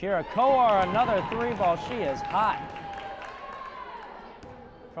Jakira Coar, another three ball. She is hot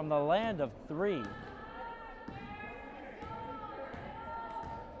from the land of 3.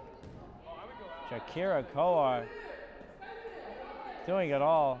 Jakira Coar doing it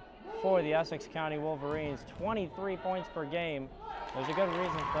all for the Essex County Wolverines. 23 points per game. There's a good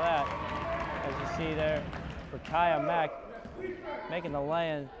reason for that. As you see there, for Kaya Mack making the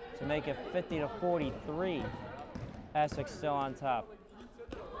lay-in to make it 50-43. Essex still on top.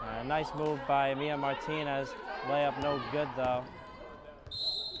 A nice move by Mia Martinez. Layup no good though.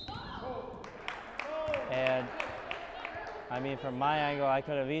 And I mean, from my angle, I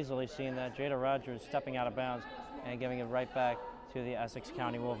could have easily seen that. Jada Rogers stepping out of bounds and giving it right back to the Essex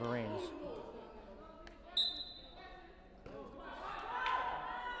County Wolverines.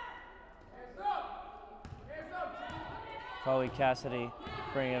 Chloe Cassidy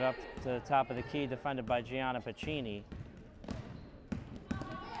bringing it up to the top of the key, defended by Gianna Piccini.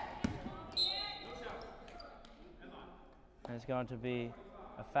 And it's going to be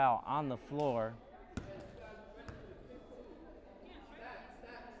a foul on the floor.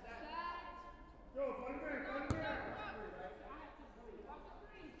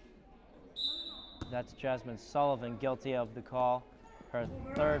 That's Jasmine Sullivan guilty of the call. Her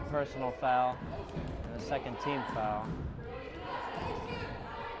 3rd personal foul and the 2nd team foul.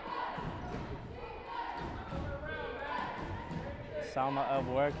 Salma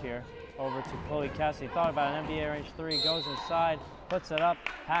Albuquerque here over to Chloe Cassidy. Thought about an NBA range 3, goes inside, puts it up,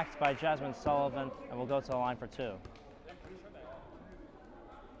 hacked by Jasmine Sullivan, and will go to the line for 2.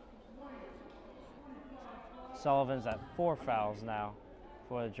 Sullivan's at 4 fouls now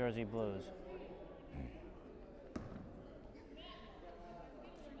for the Jersey Blues.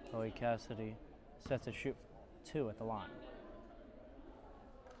 Chloe Cassidy set to shoot 2 at the line.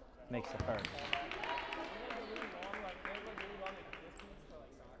 Makes the first.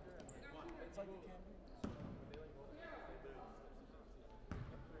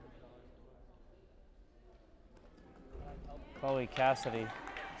 Chloe Cassidy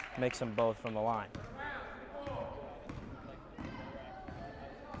makes them both from the line.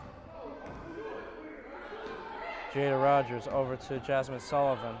 Jada Rogers over to Jasmine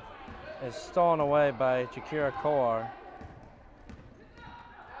Sullivan. Is stolen away by Jakira Kowar.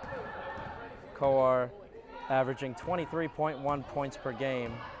 Kowar averaging 23.1 points per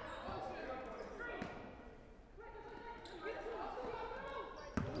game.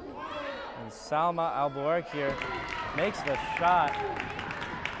 And Salma Albuquerque makes the shot.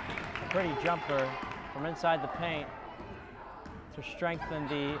 A pretty jumper from inside the paint to strengthen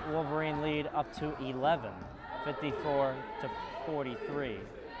the Wolverine lead up to 11, 54 to 43.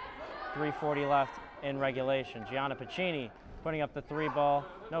 3:40 left in regulation. Gianna Pacini putting up the 3 ball,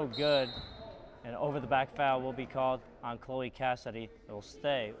 no good. And over the back foul will be called on Chloe Cassidy. It will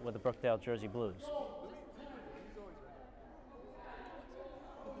stay with the Brookdale Jersey Blues.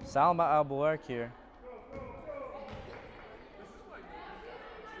 Salma Albuquerque.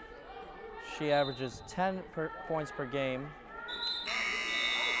 She averages 10 points per game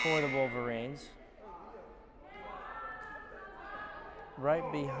for the Wolverines.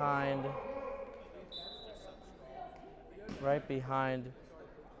 Right behind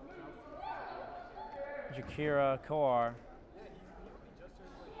Jakira Kowar,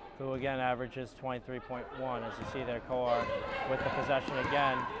 who again averages 23.1. As you see there, Kowar with the possession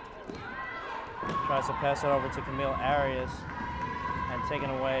again. Tries to pass it over to Camille Arias and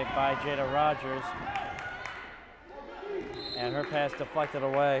taken away by Jada Rogers. And her pass deflected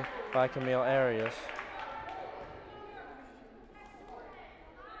away by Camille Arias.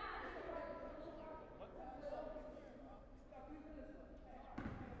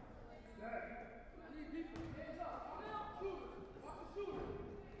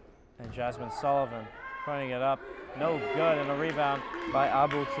 And Jasmine Sullivan putting it up, no good, and a rebound by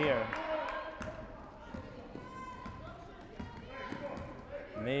Abu Kir.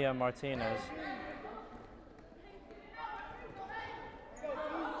 Mia Martinez.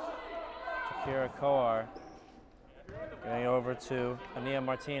 Shakira Kowar going over to Ania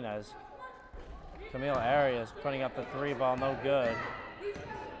Martinez. Camille Arias putting up the 3 ball, no good.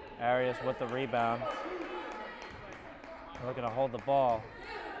 Arias with the rebound. Looking to hold the ball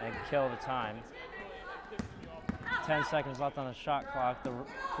and kill the time. 10 seconds left on the shot clock. The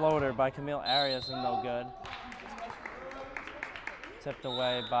floater by Camille Arias is no good. Tipped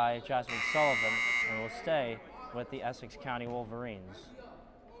away by Jasmine Sullivan and will stay with the Essex County Wolverines.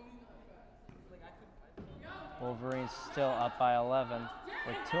 Wolverines still up by 11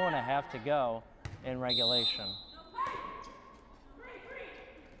 with 2.5 to go in regulation.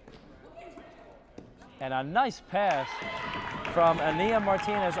 And a nice pass from Ania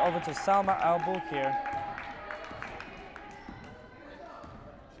Martinez over to Salma Albuquerque.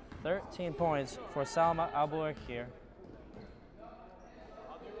 13 points for Salma Albuquerque.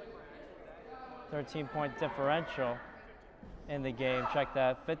 13-point differential in the game. Check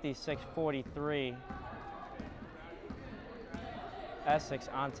that, 56-43. Essex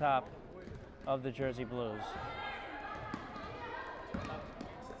on top of the Jersey Blues.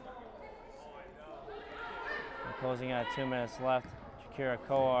 We're closing out 2 minutes left. Shakira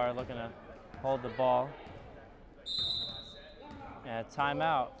Kowar looking to hold the ball. And a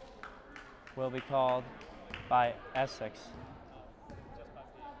timeout will be called by Essex.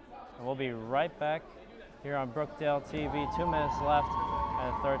 And we'll be right back here on Brookdale TV. 2 minutes left and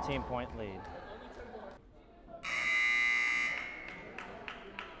a 13-point lead.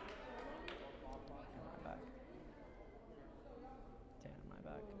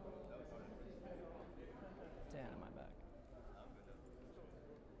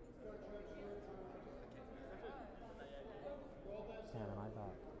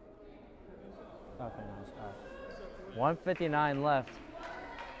 Okay, nice. All right. 1:59 left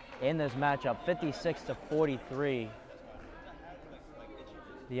in this matchup, 56-43.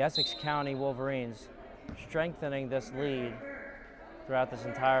 The Essex County Wolverines strengthening this lead throughout this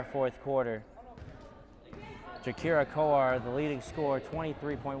entire fourth quarter. Jakira Kowar, the leading scorer,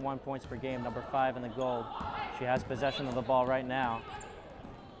 23.1 points per game, number 5 in the gold. She has possession of the ball right now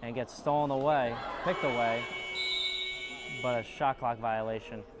and gets stolen away, picked away, but a shot clock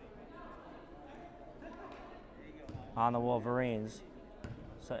violation on the Wolverines,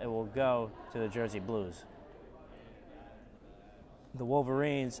 so it will go to the Jersey Blues. The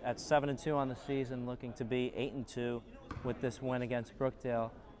Wolverines at 7-2 on the season, looking to be 8-2 with this win against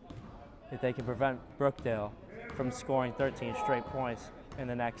Brookdale. If they can prevent Brookdale from scoring 13 straight points in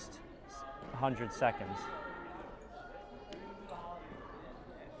the next 100 seconds.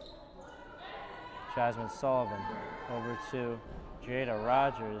 Jasmine Sullivan over to Jada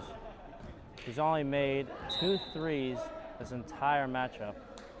Rogers. She's only made 2 threes this entire matchup.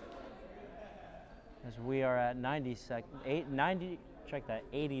 As we are at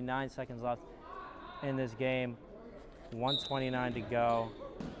 89 seconds left in this game. 1:29 to go.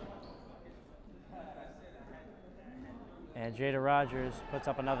 And Jada Rogers puts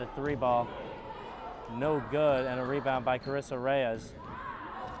up another 3 ball. No good, and a rebound by Carissa Reyes.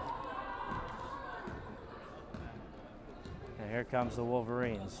 And here comes the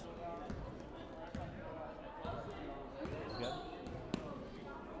Wolverines. Good.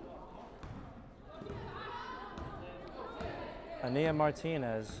 Ania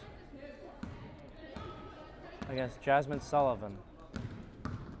Martinez against Jasmine Sullivan.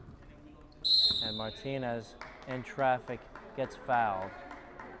 And Martinez in traffic gets fouled.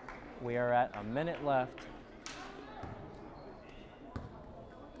 We are at a minute left.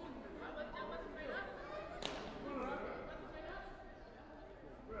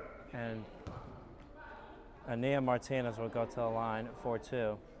 And Ania Martinez will go to the line for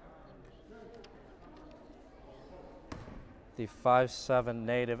 2. The 5'7"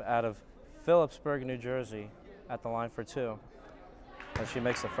 native out of Phillipsburg, New Jersey, at the line for 2. And she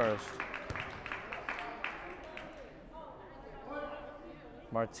makes the first.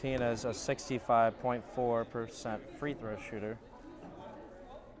 Martinez, a 65.4% free throw shooter,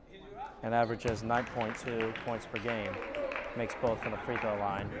 and averages 9.2 points per game. Makes both from the free throw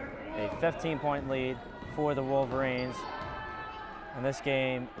line. A 15-point lead for the Wolverines. And this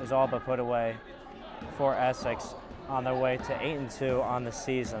game is all but put away for Essex on their way to 8-2 on the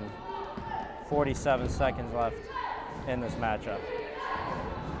season. 47 seconds left in this matchup.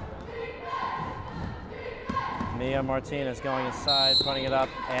 Mia Martinez going inside, putting it up,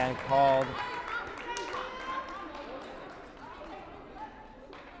 and called.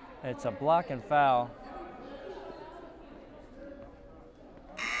 It's a block and foul.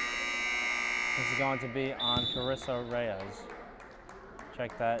 This is going to be on Carissa Reyes.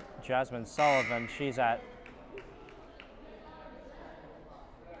 Check that. Jasmine Sullivan,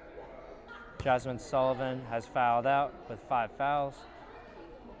 Jasmine Sullivan has fouled out with 5 fouls.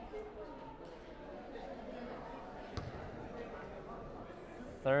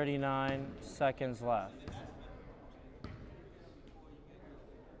 "39 seconds left.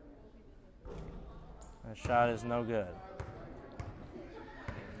 The shot is no good.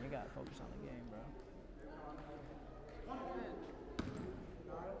 You gotta focus on the game, bro.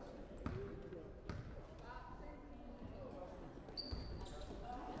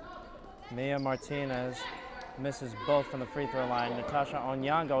 Mia Martinez misses both from the free throw line. Natasha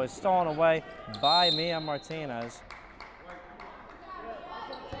Onyango is stolen away by Mia Martinez.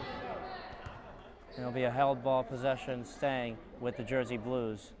 It'll be a held ball possession staying with the Jersey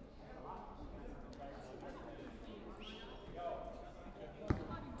Blues.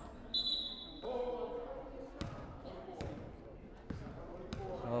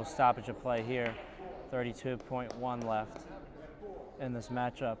 A little stoppage of play here. 32.1 left in this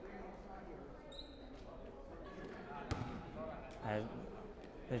matchup.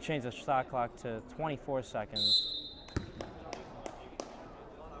 They changed the shot clock to 24 seconds.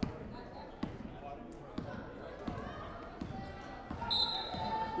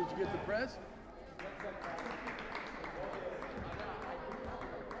 Did you get the press?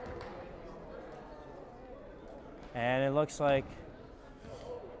 And it looks like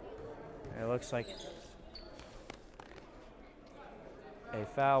a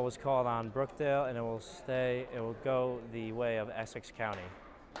foul was called on Brookdale, and it will go the way of Essex County.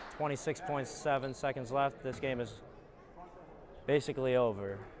 26.7 seconds left. This game is basically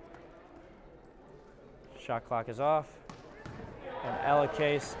over. Shot clock is off. And Ella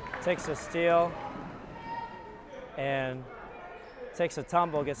Case takes a steal and takes a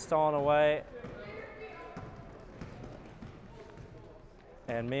tumble, gets stolen away.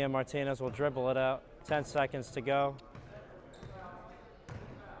 And Mia Martinez will dribble it out. 10 seconds to go.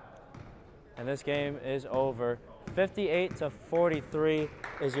 And this game is over. 58-43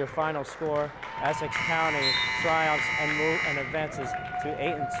 is your final score. Essex County triumphs and advances to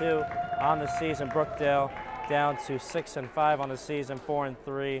 8-2 on the season. Brookdale down to 6-5 on the season,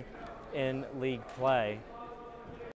 4-3 in league play.